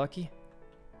 Well, that's lucky.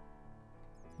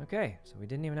 Okay, so we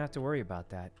didn't even have to worry about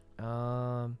that.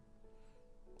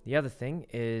 The other thing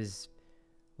is,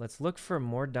 let's look for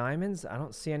more diamonds. I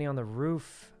don't see any on the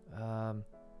roof.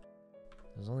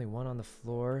 There's only 1 on the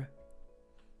floor.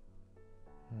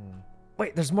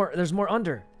 Wait, there's more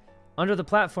under the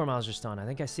platform I was just on. I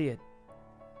think I see it.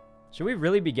 Should we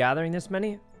really be gathering this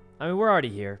many? I mean, we're already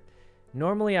here.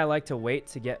 Normally, I like to wait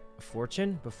to get a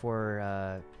fortune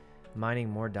before mining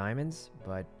more diamonds,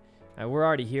 but we're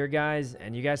already here, guys,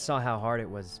 and you guys saw how hard it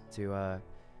was to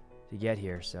get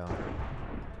here, so...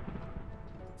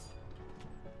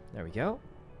 There we go.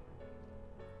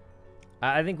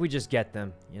 I think we just get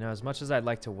them. You know, as much as I'd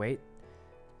like to wait.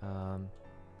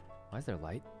 Why is there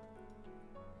light?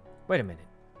 Wait a minute.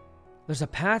 There's a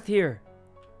path here.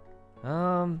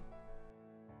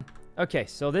 Okay,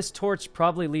 so this torch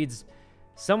probably leads...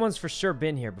 Someone's for sure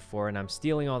been here before, and I'm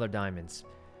stealing all their diamonds.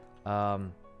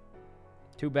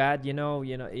 Too bad, you know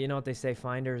what they say,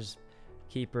 finders,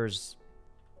 keepers,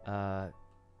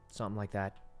 something like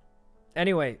that.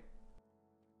 Anyway,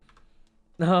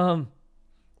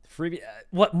 freebie,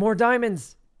 what, more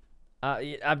diamonds?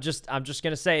 I'm just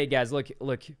gonna say, guys, look,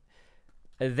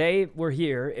 they were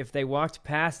here. If they walked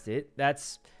past it,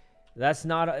 that's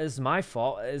not my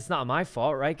fault. It's not my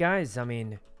fault, right, guys? I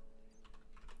mean,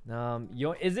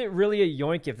 is it really a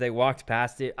yoink if they walked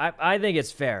past it? I think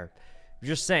it's fair. I'm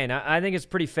just saying, I think it's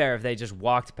pretty fair if they just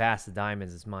walked past the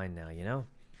diamonds. It's mine now, you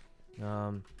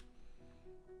know?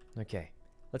 Okay.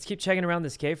 Let's keep checking around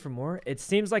this cave for more. It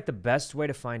seems like the best way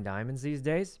to find diamonds these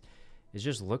days is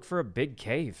just look for a big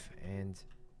cave and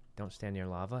don't stand near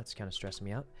lava. It's kind of stressing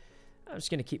me out. I'm just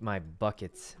going to keep my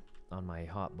buckets on my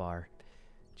hot bar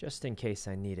just in case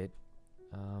I need it.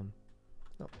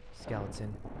 Oh,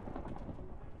 skeleton.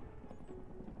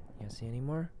 You see any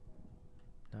more?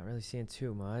 Not really seeing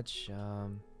too much.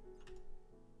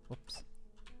 Whoops.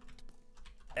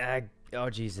 Oh,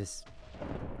 Jesus.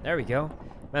 There we go.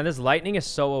 Man, this lightning is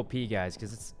so OP, guys,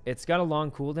 because it's got a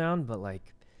long cooldown, but,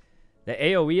 like, the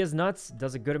AoE is nuts.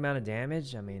 Does a good amount of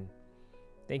damage. I mean,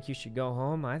 think you should go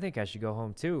home? I think I should go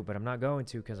home, too, but I'm not going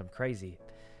to because I'm crazy.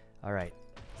 All right.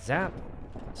 Zap.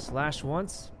 Slash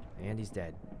once, and he's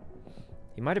dead.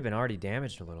 He might have been already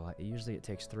damaged a little. Usually it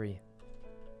takes 3.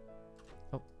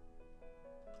 Oh.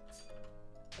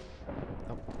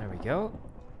 Oh, there we go.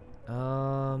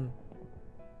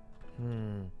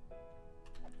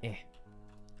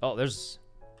 Oh, there's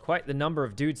quite the number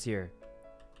of dudes here.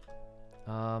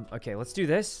 Okay, let's do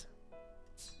this.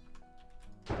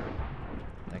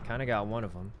 I kind of got one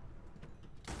of them.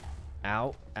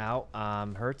 Ow,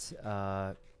 ow, hurts.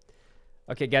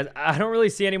 Okay, guys, I don't really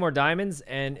see any more diamonds,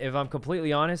 and if I'm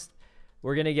completely honest,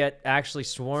 we're gonna get actually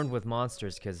swarmed with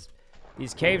monsters, because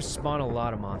these caves spawn a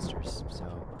lot of monsters,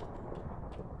 so...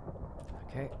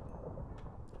 Okay.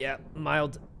 Yeah,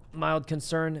 mild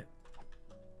concern.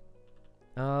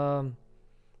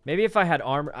 Maybe if I had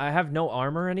armor... I have no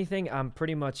armor or anything. I'm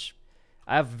pretty much...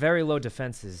 I have very low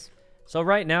defenses. So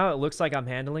right now, it looks like I'm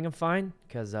handling them fine,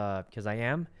 because I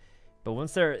am. But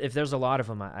once if there's a lot of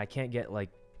them, I can't get, like...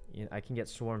 You know, I can get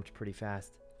swarmed pretty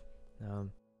fast.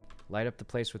 Light up the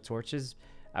place with torches.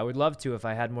 I would love to if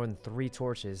I had more than 3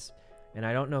 torches. And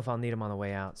I don't know if I'll need them on the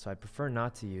way out, so I prefer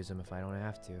not to use them if I don't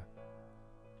have to. You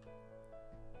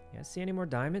guys see any more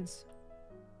diamonds?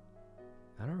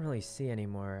 I don't really see any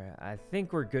more. I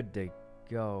think we're good to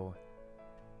go.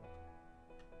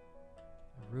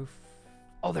 Roof.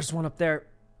 Oh, there's one up there.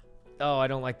 Oh, I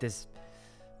don't like this.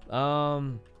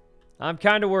 I'm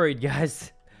kind of worried,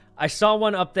 guys. I saw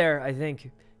one up there, I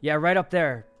think. Yeah, right up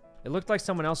there. It looked like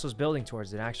someone else was building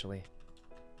towards it, actually.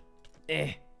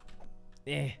 Hello,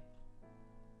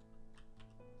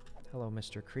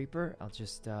 Mr. Creeper. I'll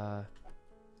just, Oh.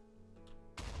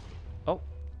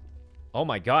 Oh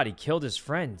my god, he killed his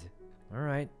friend.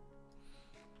 Alright.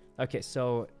 Okay,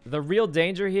 so the real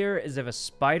danger here is if a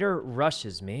spider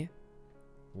rushes me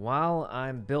while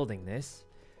I'm building this.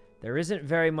 There isn't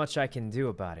very much I can do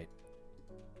about it.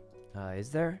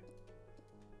 Is there?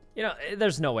 You know,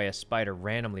 there's no way a spider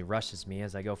randomly rushes me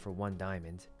as I go for 1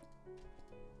 diamond.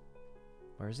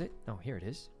 Where is it? Oh, here it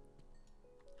is.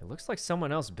 It looks like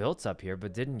someone else built up here,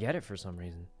 but didn't get it for some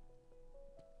reason.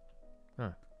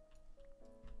 Huh.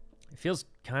 It feels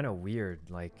kind of weird,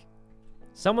 like...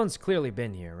 Someone's clearly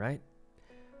been here, right?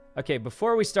 Okay,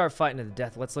 before we start fighting to the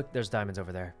death, let's look. There's diamonds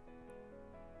over there.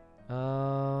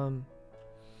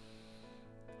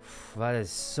 That is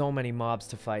so many mobs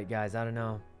to fight, guys. I don't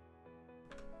know.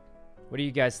 What do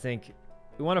you guys think?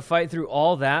 We want to fight through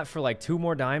all that for like 2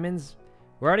 more diamonds?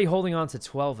 We're already holding on to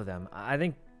 12 of them. I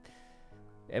think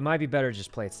it might be better to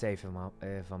just play it safe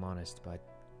if I'm honest, but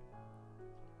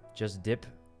just dip.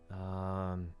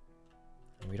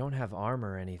 We don't have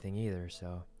armor or anything either,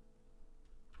 so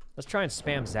let's try and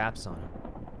spam zaps on him.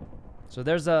 So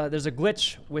there's a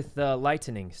glitch with the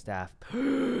lightning staff.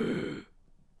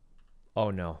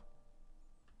 Oh no.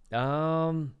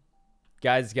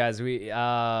 Guys, we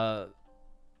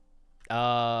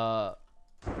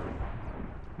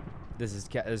this is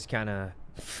kind of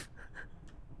it's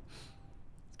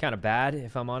kind of bad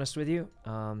if I'm honest with you.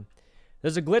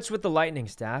 There's a glitch with the lightning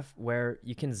staff where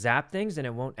you can zap things and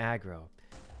it won't aggro.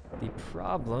 The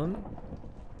problem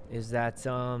is that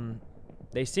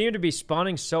they seem to be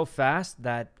spawning so fast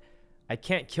that I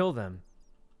can't kill them.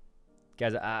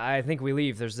 Guys, I think we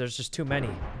leave. There's just too many.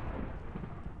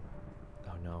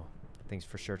 Oh no. That thing's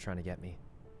for sure trying to get me.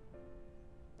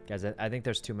 Guys, I think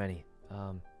there's too many.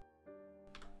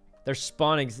 They're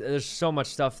spawning. There's so much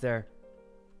stuff there.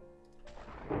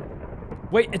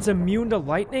 Wait, it's immune to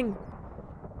lightning?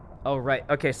 Oh, right.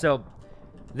 Okay, so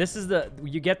this is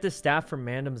you get this staff from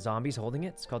random zombies holding it.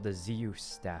 It's called the Zeus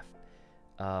staff.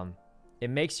 It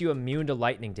makes you immune to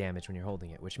lightning damage when you're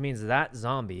holding it, which means that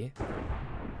zombie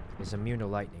is immune to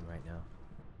lightning right now.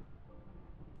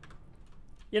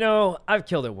 You know, I've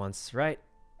killed it once, right?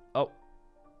 Oh.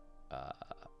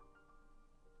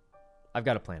 I've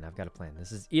got a plan.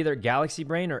 This is either Galaxy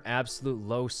Brain or absolute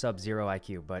low Sub-Zero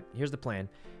IQ, but here's the plan.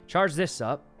 Charge this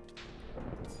up.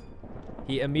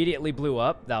 He immediately blew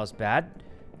up. That was bad.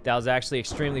 That was actually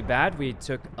extremely bad. We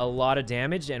took a lot of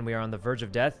damage, and we are on the verge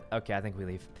of death. Okay, I think we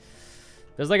leave.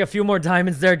 There's like a few more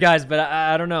diamonds there, guys, but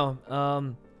I don't know.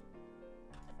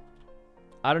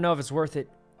 I don't know if it's worth it.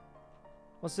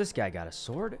 What's this guy got? A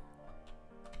sword?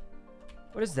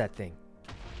 What is that thing?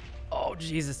 Oh,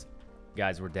 Jesus.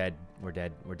 Guys, we're dead. We're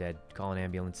dead. Call an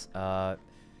ambulance.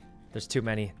 There's too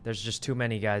many. There's just too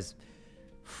many, guys.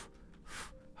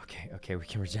 Okay, we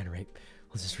can regenerate.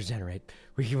 We'll just regenerate.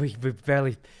 We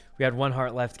barely... We had 1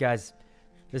 heart left, guys.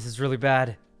 This is really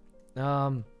bad.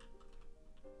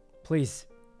 Please.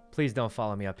 Please don't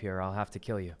follow me up here. I'll have to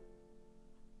kill you.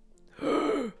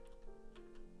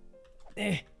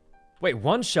 Wait,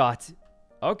 1 shot?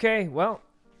 Okay, well,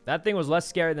 that thing was less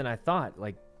scary than I thought.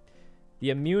 Like, the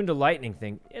immune to lightning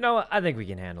thing. You know what? I think we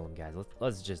can handle him, guys.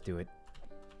 Let's just do it.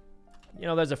 You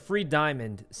know, there's a free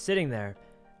diamond sitting there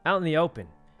out in the open.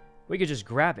 We could just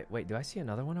grab it. Wait, do I see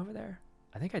another one over there?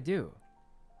 I think I do.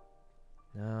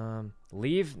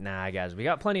 Leave? Nah, guys. We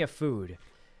got plenty of food.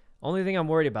 Only thing I'm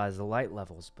worried about is the light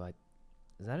levels, but...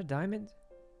 Is that a diamond?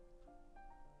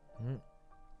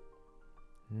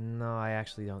 No, I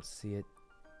actually don't see it.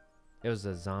 It was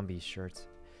a zombie shirt.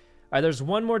 Alright, there's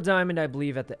 1 more diamond, I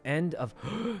believe, at the end of...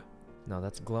 No,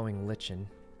 that's glowing lichen.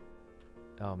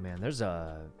 Oh, man. There's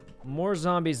more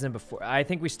zombies than before. I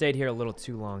think we stayed here a little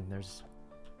too long. There's...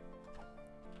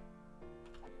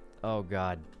 Oh,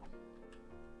 God.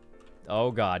 Oh,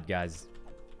 God, guys.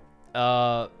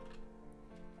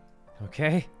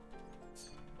 Okay.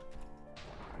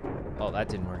 Oh, that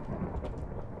didn't work.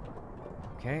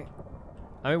 Okay.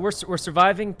 I mean, we're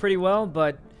surviving pretty well,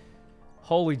 but...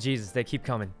 Holy Jesus, they keep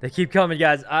coming. They keep coming,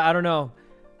 guys. I don't know.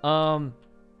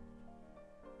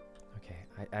 Okay,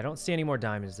 I don't see any more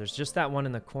diamonds. There's just that one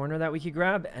in the corner that we could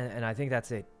grab, and I think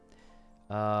that's it.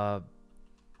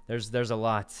 There's a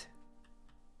lot.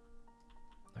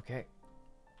 Okay.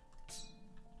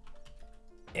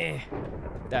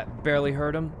 That barely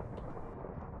hurt him.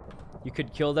 You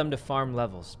could kill them to farm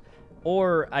levels.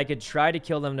 Or I could try to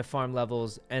kill them to farm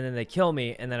levels, and then they kill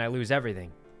me, and then I lose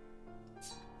everything.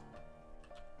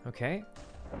 Okay.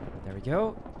 There we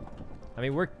go. I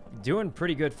mean, we're doing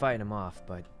pretty good fighting them off,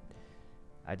 but...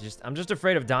 I'm just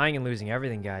afraid of dying and losing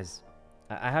everything, guys.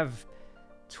 I have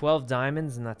 12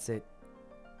 diamonds, and that's it.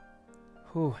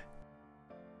 Whew.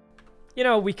 You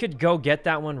know, we could go get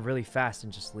that one really fast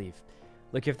and just leave.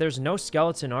 Look, if there's no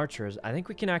skeleton archers, I think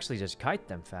we can actually just kite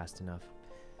them fast enough.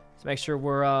 Let's make sure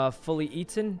we're fully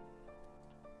eaten.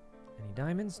 Any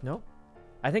diamonds? Nope.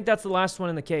 I think that's the last one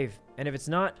in the cave. And if it's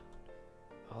not...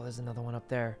 Oh, there's another one up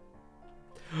there.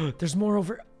 There's more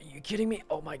over... Are you kidding me?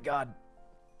 Oh my god.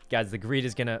 Guys, the greed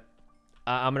is gonna...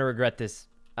 I'm gonna regret this.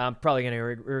 I'm probably gonna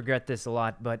regret this a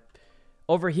lot, but...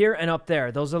 Over here and up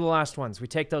there, those are the last ones. We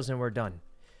take those and we're done.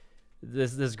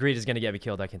 This greed is gonna get me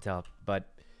killed, I can tell. But...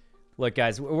 Look,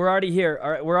 guys, we're already here.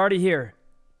 All right, we're already here.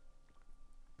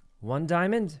 1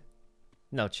 diamond?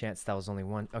 No chance that was only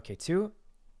 1. Okay, 2.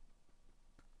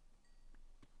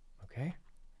 Okay.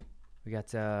 We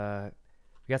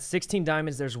got 16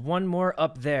 diamonds. There's 1 more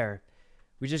up there.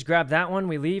 We just grab that one.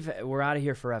 We leave. We're out of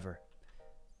here forever.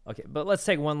 Okay, but let's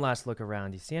take one last look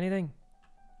around. Do you see anything?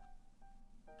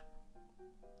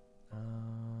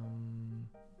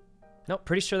 Nope,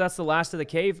 pretty sure that's the last of the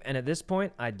cave. And at this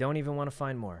point, I don't even want to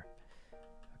find more.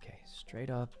 Okay, straight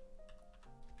up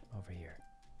over here.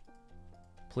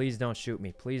 Please don't shoot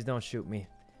me. Please don't shoot me.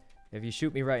 If you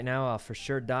shoot me right now, I'll for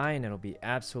sure die, and it'll be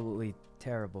absolutely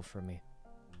terrible for me.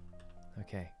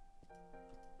 Okay.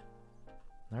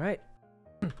 All right.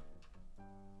 Got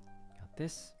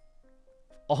this.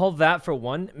 All that for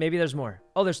 1? Maybe there's more.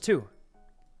 Oh, there's 2.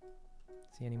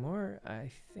 See any more?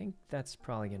 I think that's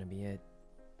probably going to be it.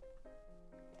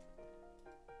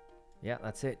 Yeah,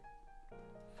 that's it.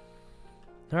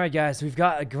 All right, guys. We've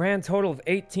got a grand total of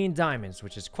 18 diamonds,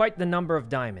 which is quite the number of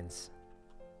diamonds.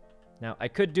 Now, I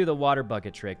could do the water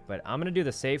bucket trick, but I'm going to do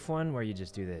the safe one where you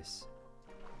just do this.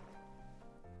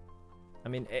 I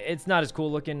mean, it's not as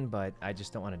cool looking, but I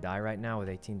just don't want to die right now with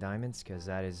 18 diamonds, because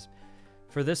that is...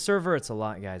 For this server, it's a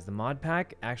lot, guys. The mod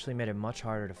pack actually made it much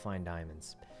harder to find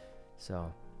diamonds.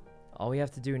 So, all we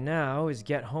have to do now is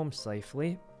get home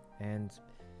safely, and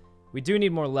we do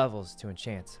need more levels to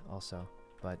enchant, also.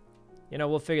 But, you know,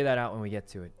 we'll figure that out when we get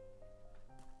to it.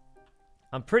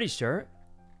 I'm pretty sure...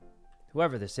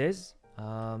 Whoever this is,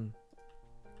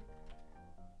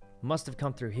 must have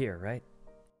come through here, right?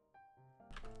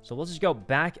 So we'll just go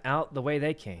back out the way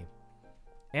they came.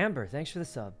 Amber, thanks for the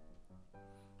sub.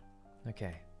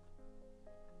 Okay.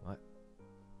 What?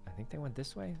 I think they went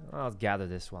this way? I'll gather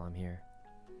this while I'm here.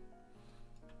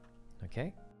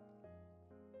 Okay.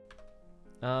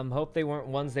 Hope they weren't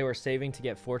ones they were saving to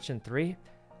get Fortune 3.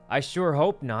 I sure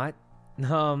hope not.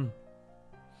 Alright.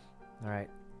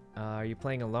 Are you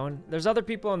playing alone? There's other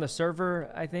people on the server,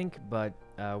 I think, but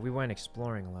we went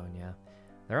exploring alone, yeah.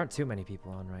 There aren't too many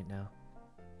people on right now.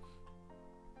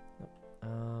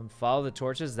 Follow the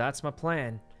torches, that's my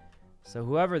plan. So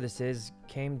whoever this is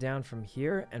came down from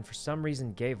here and for some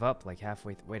reason gave up like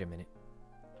halfway. Wait a minute.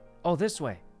 Oh, this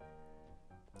way.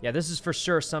 Yeah, this is for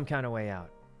sure some kind of way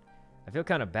out. I feel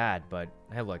kind of bad, but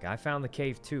hey, look, I found the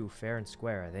cave too, fair and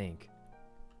square, I think.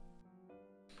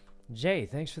 Jay,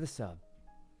 thanks for the sub.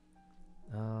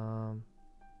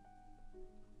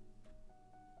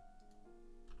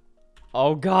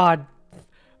 Oh god.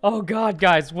 Oh god,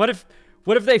 guys, what if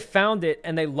they found it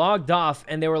and they logged off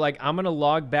and they were like, I'm gonna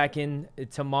log back in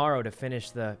tomorrow to finish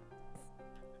the...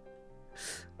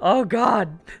 Oh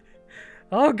god.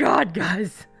 Oh god,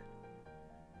 guys.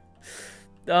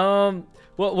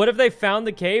 What if they found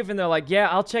the cave and they're like, yeah,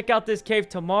 I'll check out this cave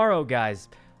tomorrow, guys.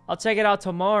 I'll check it out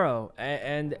tomorrow,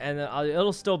 and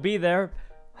it'll still be there.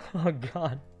 Oh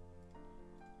god.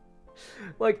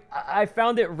 Like, I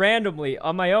found it randomly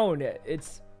on my own.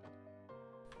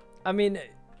 I mean,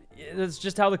 that's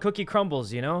just how the cookie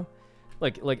crumbles, you know?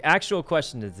 Like, actual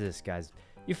question is this, guys.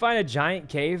 You find a giant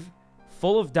cave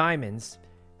full of diamonds,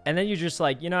 and then you're just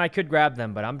like, you know, I could grab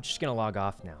them, but I'm just gonna log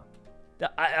off now.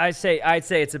 I'd say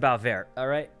it's about fair, all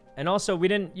right? And also, we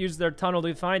didn't use their tunnel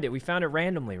to find it. We found it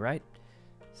randomly, right?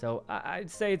 So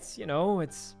I'd say it's, you know,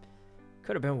 it's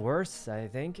could have been worse, I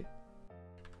think.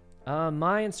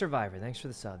 Mayan Survivor, thanks for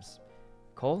the subs.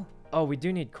 Coal? Oh, we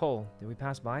do need coal. Did we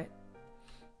pass by it?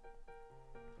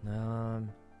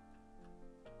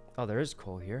 Oh, there is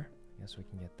coal here. I guess we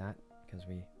can get that because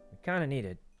we kind of need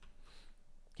it.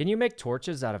 Can you make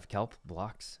torches out of kelp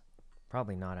blocks?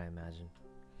 Probably not, I imagine.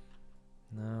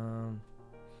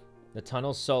 The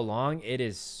tunnel's so long. It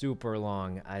is super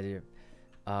long.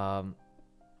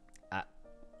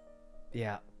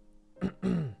 Yeah.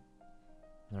 All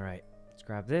right, let's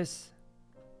grab this.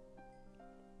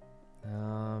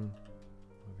 Over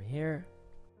here.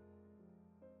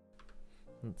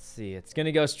 Let's see. It's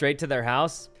gonna go straight to their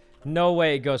house. No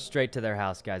way it goes straight to their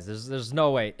house, guys. There's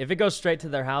no way. If it goes straight to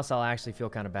their house, I'll actually feel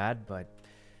kind of bad, but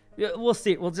yeah, we'll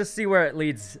see. We'll just see where it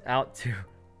leads out to.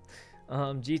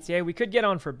 GTA, we could get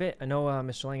on for a bit. I know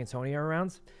Mr. Lang and Tony are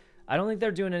around. I don't think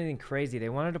they're doing anything crazy. They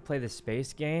wanted to play the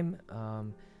space game.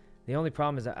 The only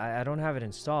problem is I don't have it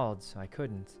installed, so I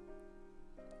couldn't.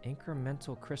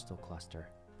 Incremental crystal cluster.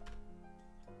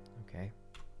 Okay.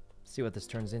 Let's see what this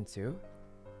turns into.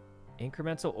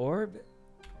 Incremental orb?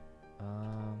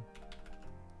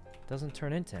 Doesn't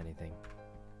turn into anything.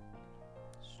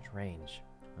 Strange.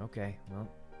 Okay, well.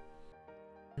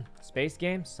 Space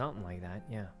game? Something like that,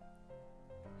 yeah.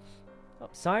 Oh,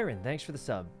 Siren, thanks for the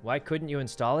sub. Why couldn't you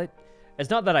install it?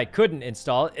 It's not that I couldn't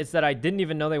install it, it's that I didn't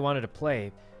even know they wanted to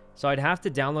play. So I'd have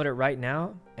to download it right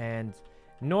now, and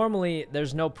normally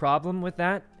there's no problem with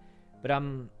that. But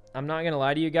I'm not gonna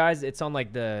lie to you guys, it's on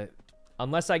like the...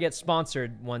 Unless I get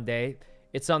sponsored one day,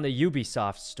 it's on the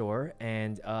Ubisoft store,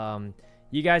 and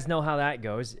you guys know how that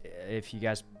goes. If you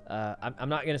guys... I'm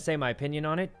not gonna say my opinion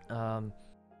on it.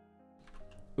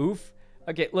 Oof.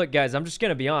 Okay, look guys, I'm just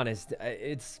gonna be honest.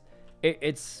 It's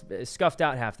scuffed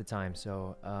out half the time,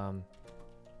 so...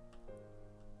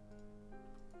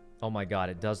 Oh my god,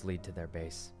 it does lead to their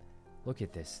base. Look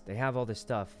at this. They have all this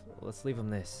stuff. Let's leave them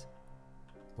this.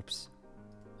 Oops.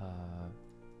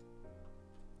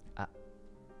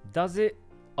 Does it?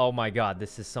 Oh my god,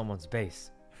 this is someone's base.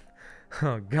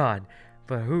 Oh god.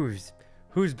 But whose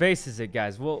base is it,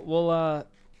 guys? They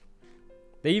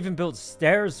even built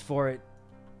stairs for it.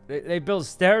 They built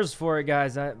stairs for it,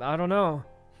 guys. I don't know.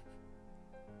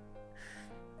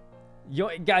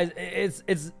 Yoink, guys,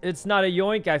 it's not a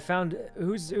yoink. I found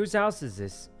whose house is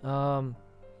this?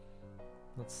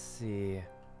 Let's see.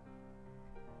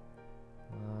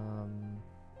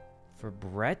 For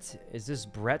Brett? Is this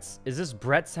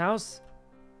Brett's house?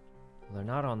 Well, they're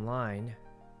not online.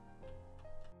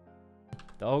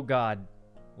 Oh god.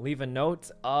 Leave a note.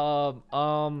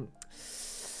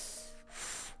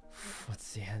 Let's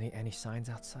see, any signs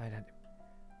outside?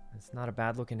 It's not a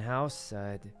bad looking house.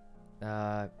 Oh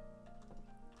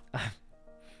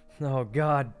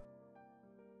god.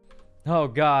 Oh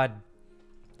god.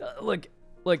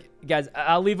 Look, guys,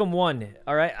 I'll leave them one.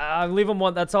 All right, I'll leave them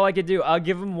one. That's all I could do. I'll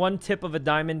give them one tip of a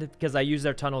diamond because I use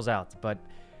their tunnels out. But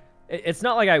it's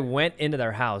not like I went into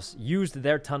their house, used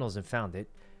their tunnels, and found it.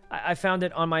 I found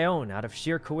it on my own out of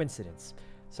sheer coincidence.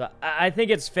 So I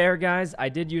think it's fair, guys. I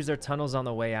did use their tunnels on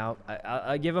the way out.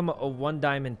 I give them a 1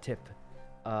 diamond tip.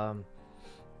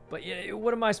 But yeah,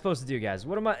 what am I supposed to do, guys?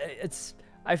 What am I?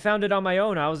 I found it on my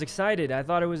own. I was excited. I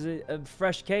thought it was a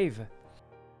fresh cave.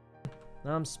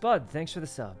 Spud, thanks for the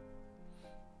sub.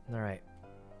 All right.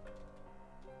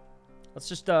 Let's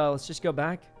just go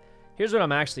back. Here's what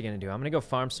I'm actually gonna do. I'm gonna go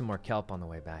farm some more kelp on the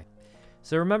way back.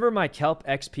 So remember my kelp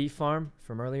XP farm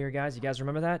from earlier, guys? You guys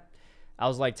remember that? I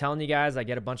was like telling you guys I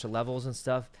get a bunch of levels and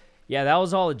stuff. Yeah, that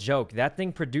was all a joke. That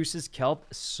thing produces kelp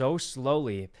so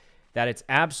slowly that it's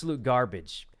absolute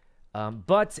garbage.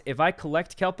 But if I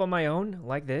collect kelp on my own,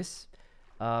 like this,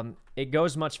 it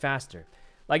goes much faster.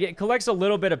 Like, it collects a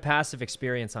little bit of passive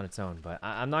experience on its own, but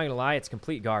I'm not gonna lie, it's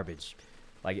complete garbage.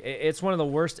 Like, it's one of the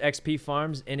worst XP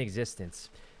farms in existence.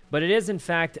 But it is, in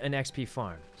fact, an XP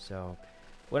farm. So,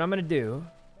 what I'm gonna do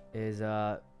is,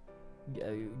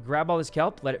 grab all this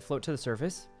kelp, let it float to the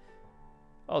surface.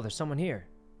 Oh, there's someone here.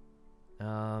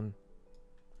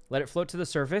 Let it float to the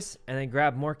surface, and then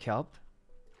grab more kelp.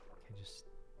 Okay, just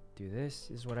do this.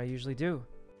 This is what I usually do.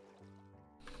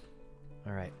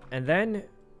 Alright, and then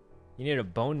you need a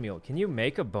bone meal. Can you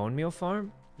make a bone meal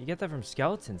farm? You get that from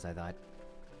skeletons, I thought.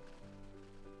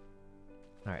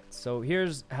 Alright, so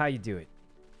here's how you do it.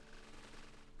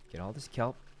 Get all this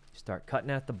kelp. Start cutting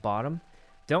at the bottom.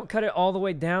 Don't cut it all the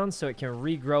way down so it can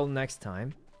regrow next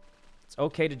time. It's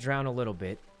okay to drown a little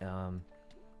bit,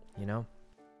 you know?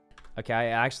 Okay, I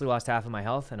actually lost half of my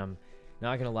health, and I'm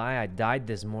not gonna lie, I died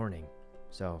this morning.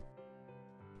 So,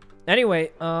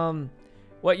 anyway,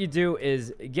 what you do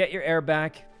is get your air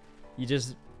back. You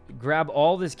just grab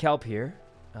all this kelp here.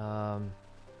 Grab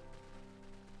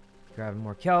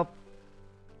more kelp.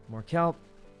 More kelp.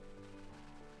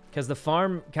 Because the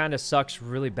farm kind of sucks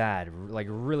really bad. Like,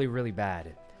 really, really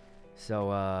bad.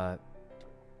 So,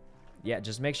 yeah,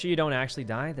 just make sure you don't actually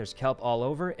die. There's kelp all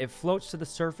over. It floats to the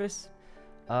surface.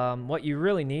 What you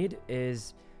really need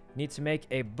is you need to make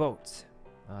a boat.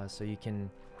 So you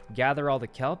can gather all the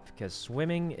kelp, because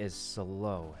swimming is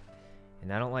slow.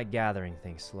 And I don't like gathering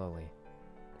things slowly.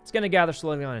 It's going to gather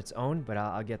slowly on its own, but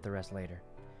I'll get the rest later.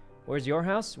 Where's your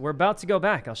house? We're about to go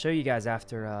back. I'll show you guys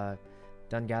after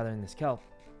done gathering this kelp.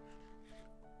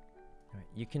 All right,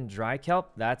 you can dry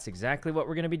kelp. That's exactly what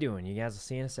we're going to be doing. You guys will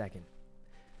see in a second.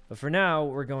 But for now,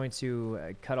 we're going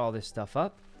to cut all this stuff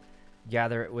up,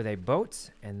 gather it with a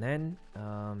boat, and then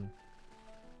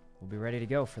we'll be ready to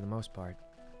go for the most part.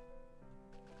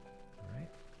 All right,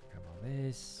 grab all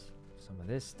this, some of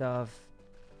this stuff.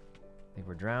 I think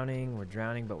we're drowning,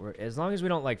 but as long as we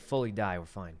don't like fully die, we're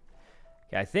fine.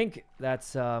 Okay, I think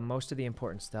that's most of the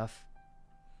important stuff.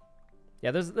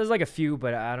 Yeah, there's like a few,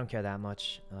 but I don't care that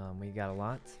much. We got a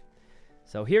lot.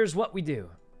 So here's what we do.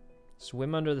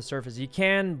 Swim under the surface. You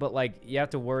can, but like you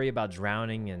have to worry about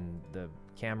drowning, and the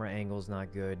camera angle's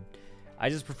not good. I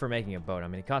just prefer making a boat. I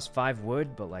mean, it costs 5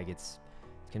 wood, but like it's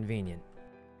convenient.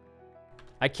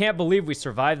 I can't believe we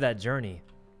survived that journey.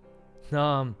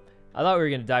 I thought we were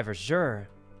gonna die for sure.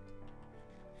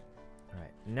 All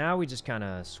right, now we just kind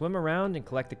of swim around and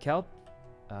collect the kelp.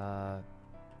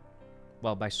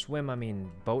 Well, by swim, I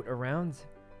mean boat around.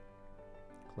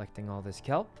 Collecting all this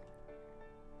kelp.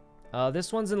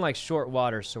 This one's in, like, short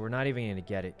water, so we're not even going to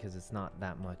get it because it's not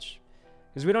that much.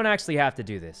 Because we don't actually have to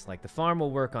do this. Like, the farm will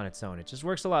work on its own. It just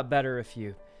works a lot better if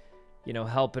you know,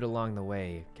 help it along the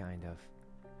way, kind of.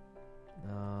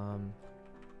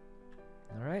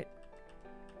 Alright.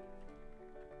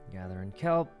 Gathering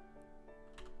kelp.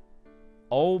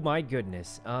 Oh, my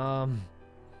goodness.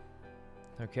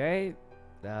 Okay.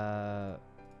 Throw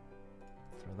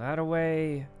that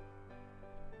away.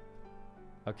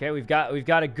 Okay, we've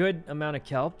got a good amount of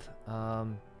kelp.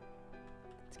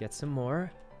 Let's get some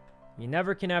more. You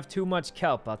never can have too much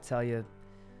kelp, I'll tell you.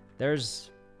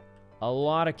 There's a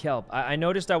lot of kelp. I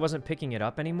noticed I wasn't picking it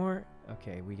up anymore.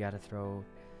 Okay, we gotta throw...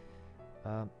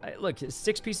 look,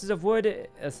 6 pieces of wood,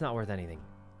 that's not worth anything,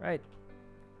 right?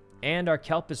 And our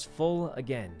kelp is full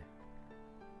again.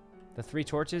 The 3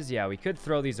 torches? Yeah, we could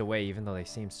throw these away even though they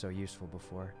seemed so useful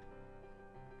before.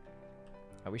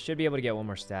 We should be able to get one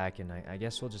more stack, and I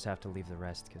guess we'll just have to leave the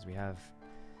rest because we have...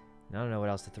 I don't know what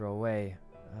else to throw away.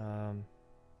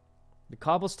 The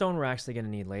cobblestone we're actually going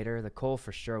to need later. The coal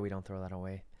for sure, we don't throw that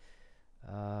away.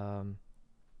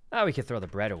 We could throw the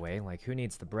bread away. Like, who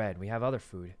needs the bread? We have other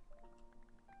food.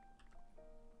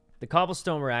 The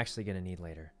cobblestone we're actually going to need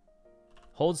later.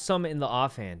 Hold some in the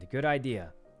offhand. Good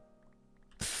idea.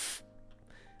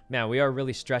 Man, we are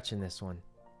really stretching this one.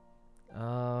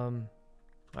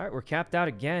 Alright, we're capped out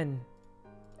again.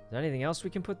 Is there anything else we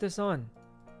can put this on?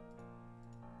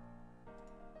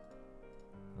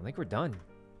 I think we're done.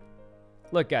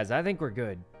 Look, guys, I think we're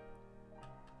good.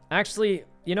 Actually,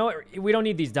 you know what? We don't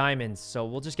need these diamonds, so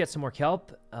we'll just get some more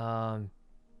kelp. Alright,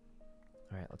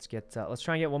 let's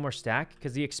try and get one more stack,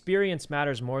 because the experience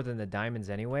matters more than the diamonds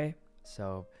anyway.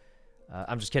 So,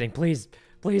 I'm just kidding. Please,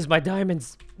 please, my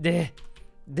diamonds.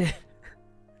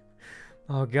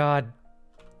 Oh, God.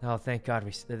 Oh, thank God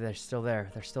they're still there.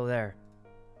 They're still there.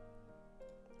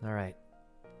 All right.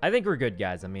 I think we're good,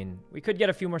 guys. I mean, we could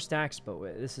get a few more stacks, but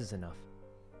this is enough.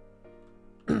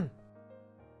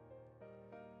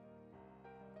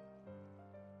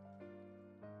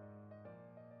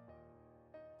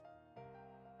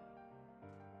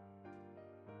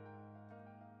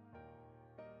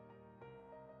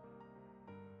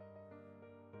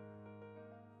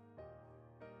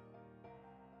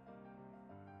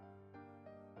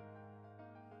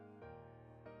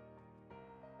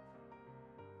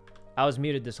 I was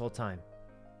muted this whole time.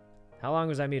 How long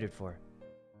was I muted for?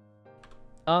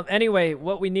 Anyway,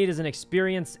 what we need is an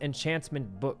experience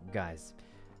enchantment book, guys.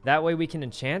 That way we can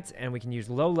enchant, and we can use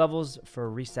low levels for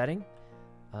resetting.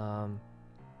 Okay.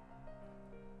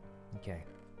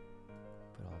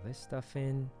 Put all this stuff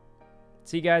in.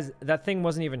 See, guys, that thing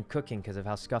wasn't even cooking because of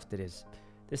how scuffed it is.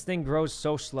 This thing grows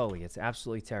so slowly. It's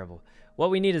absolutely terrible.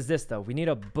 What we need is this, though. We need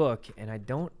a book, and I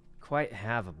don't quite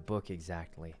have a book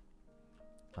exactly.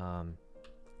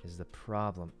 Is the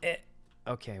problem.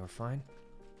 Okay, we're fine.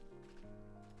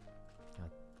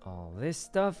 Got all this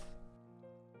stuff.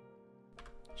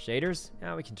 Shaders.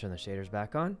 Yeah, we can turn the shaders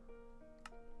back on.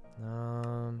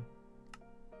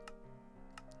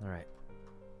 Alright.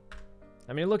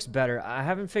 I mean, it looks better. I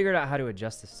haven't figured out how to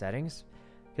adjust the settings,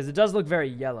 because it does look very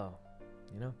yellow.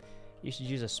 You know? You should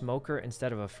use a smoker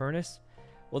instead of a furnace.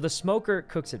 Well, the smoker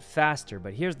cooks it faster,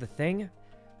 but here's the thing.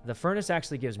 The furnace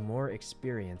actually gives more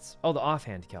experience. Oh, the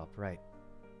offhand kelp, right.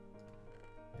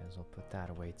 May as well put that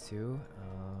away too.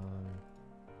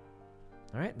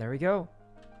 Alright, there we go.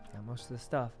 Got most of the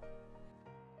stuff.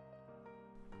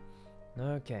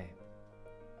 Okay.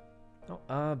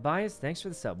 Oh, Bias, thanks for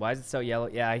the sub. Why is it so yellow?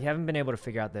 Yeah, I haven't been able to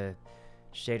figure out the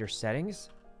shader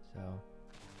settings. So,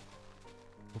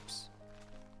 oops.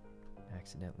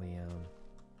 Accidentally,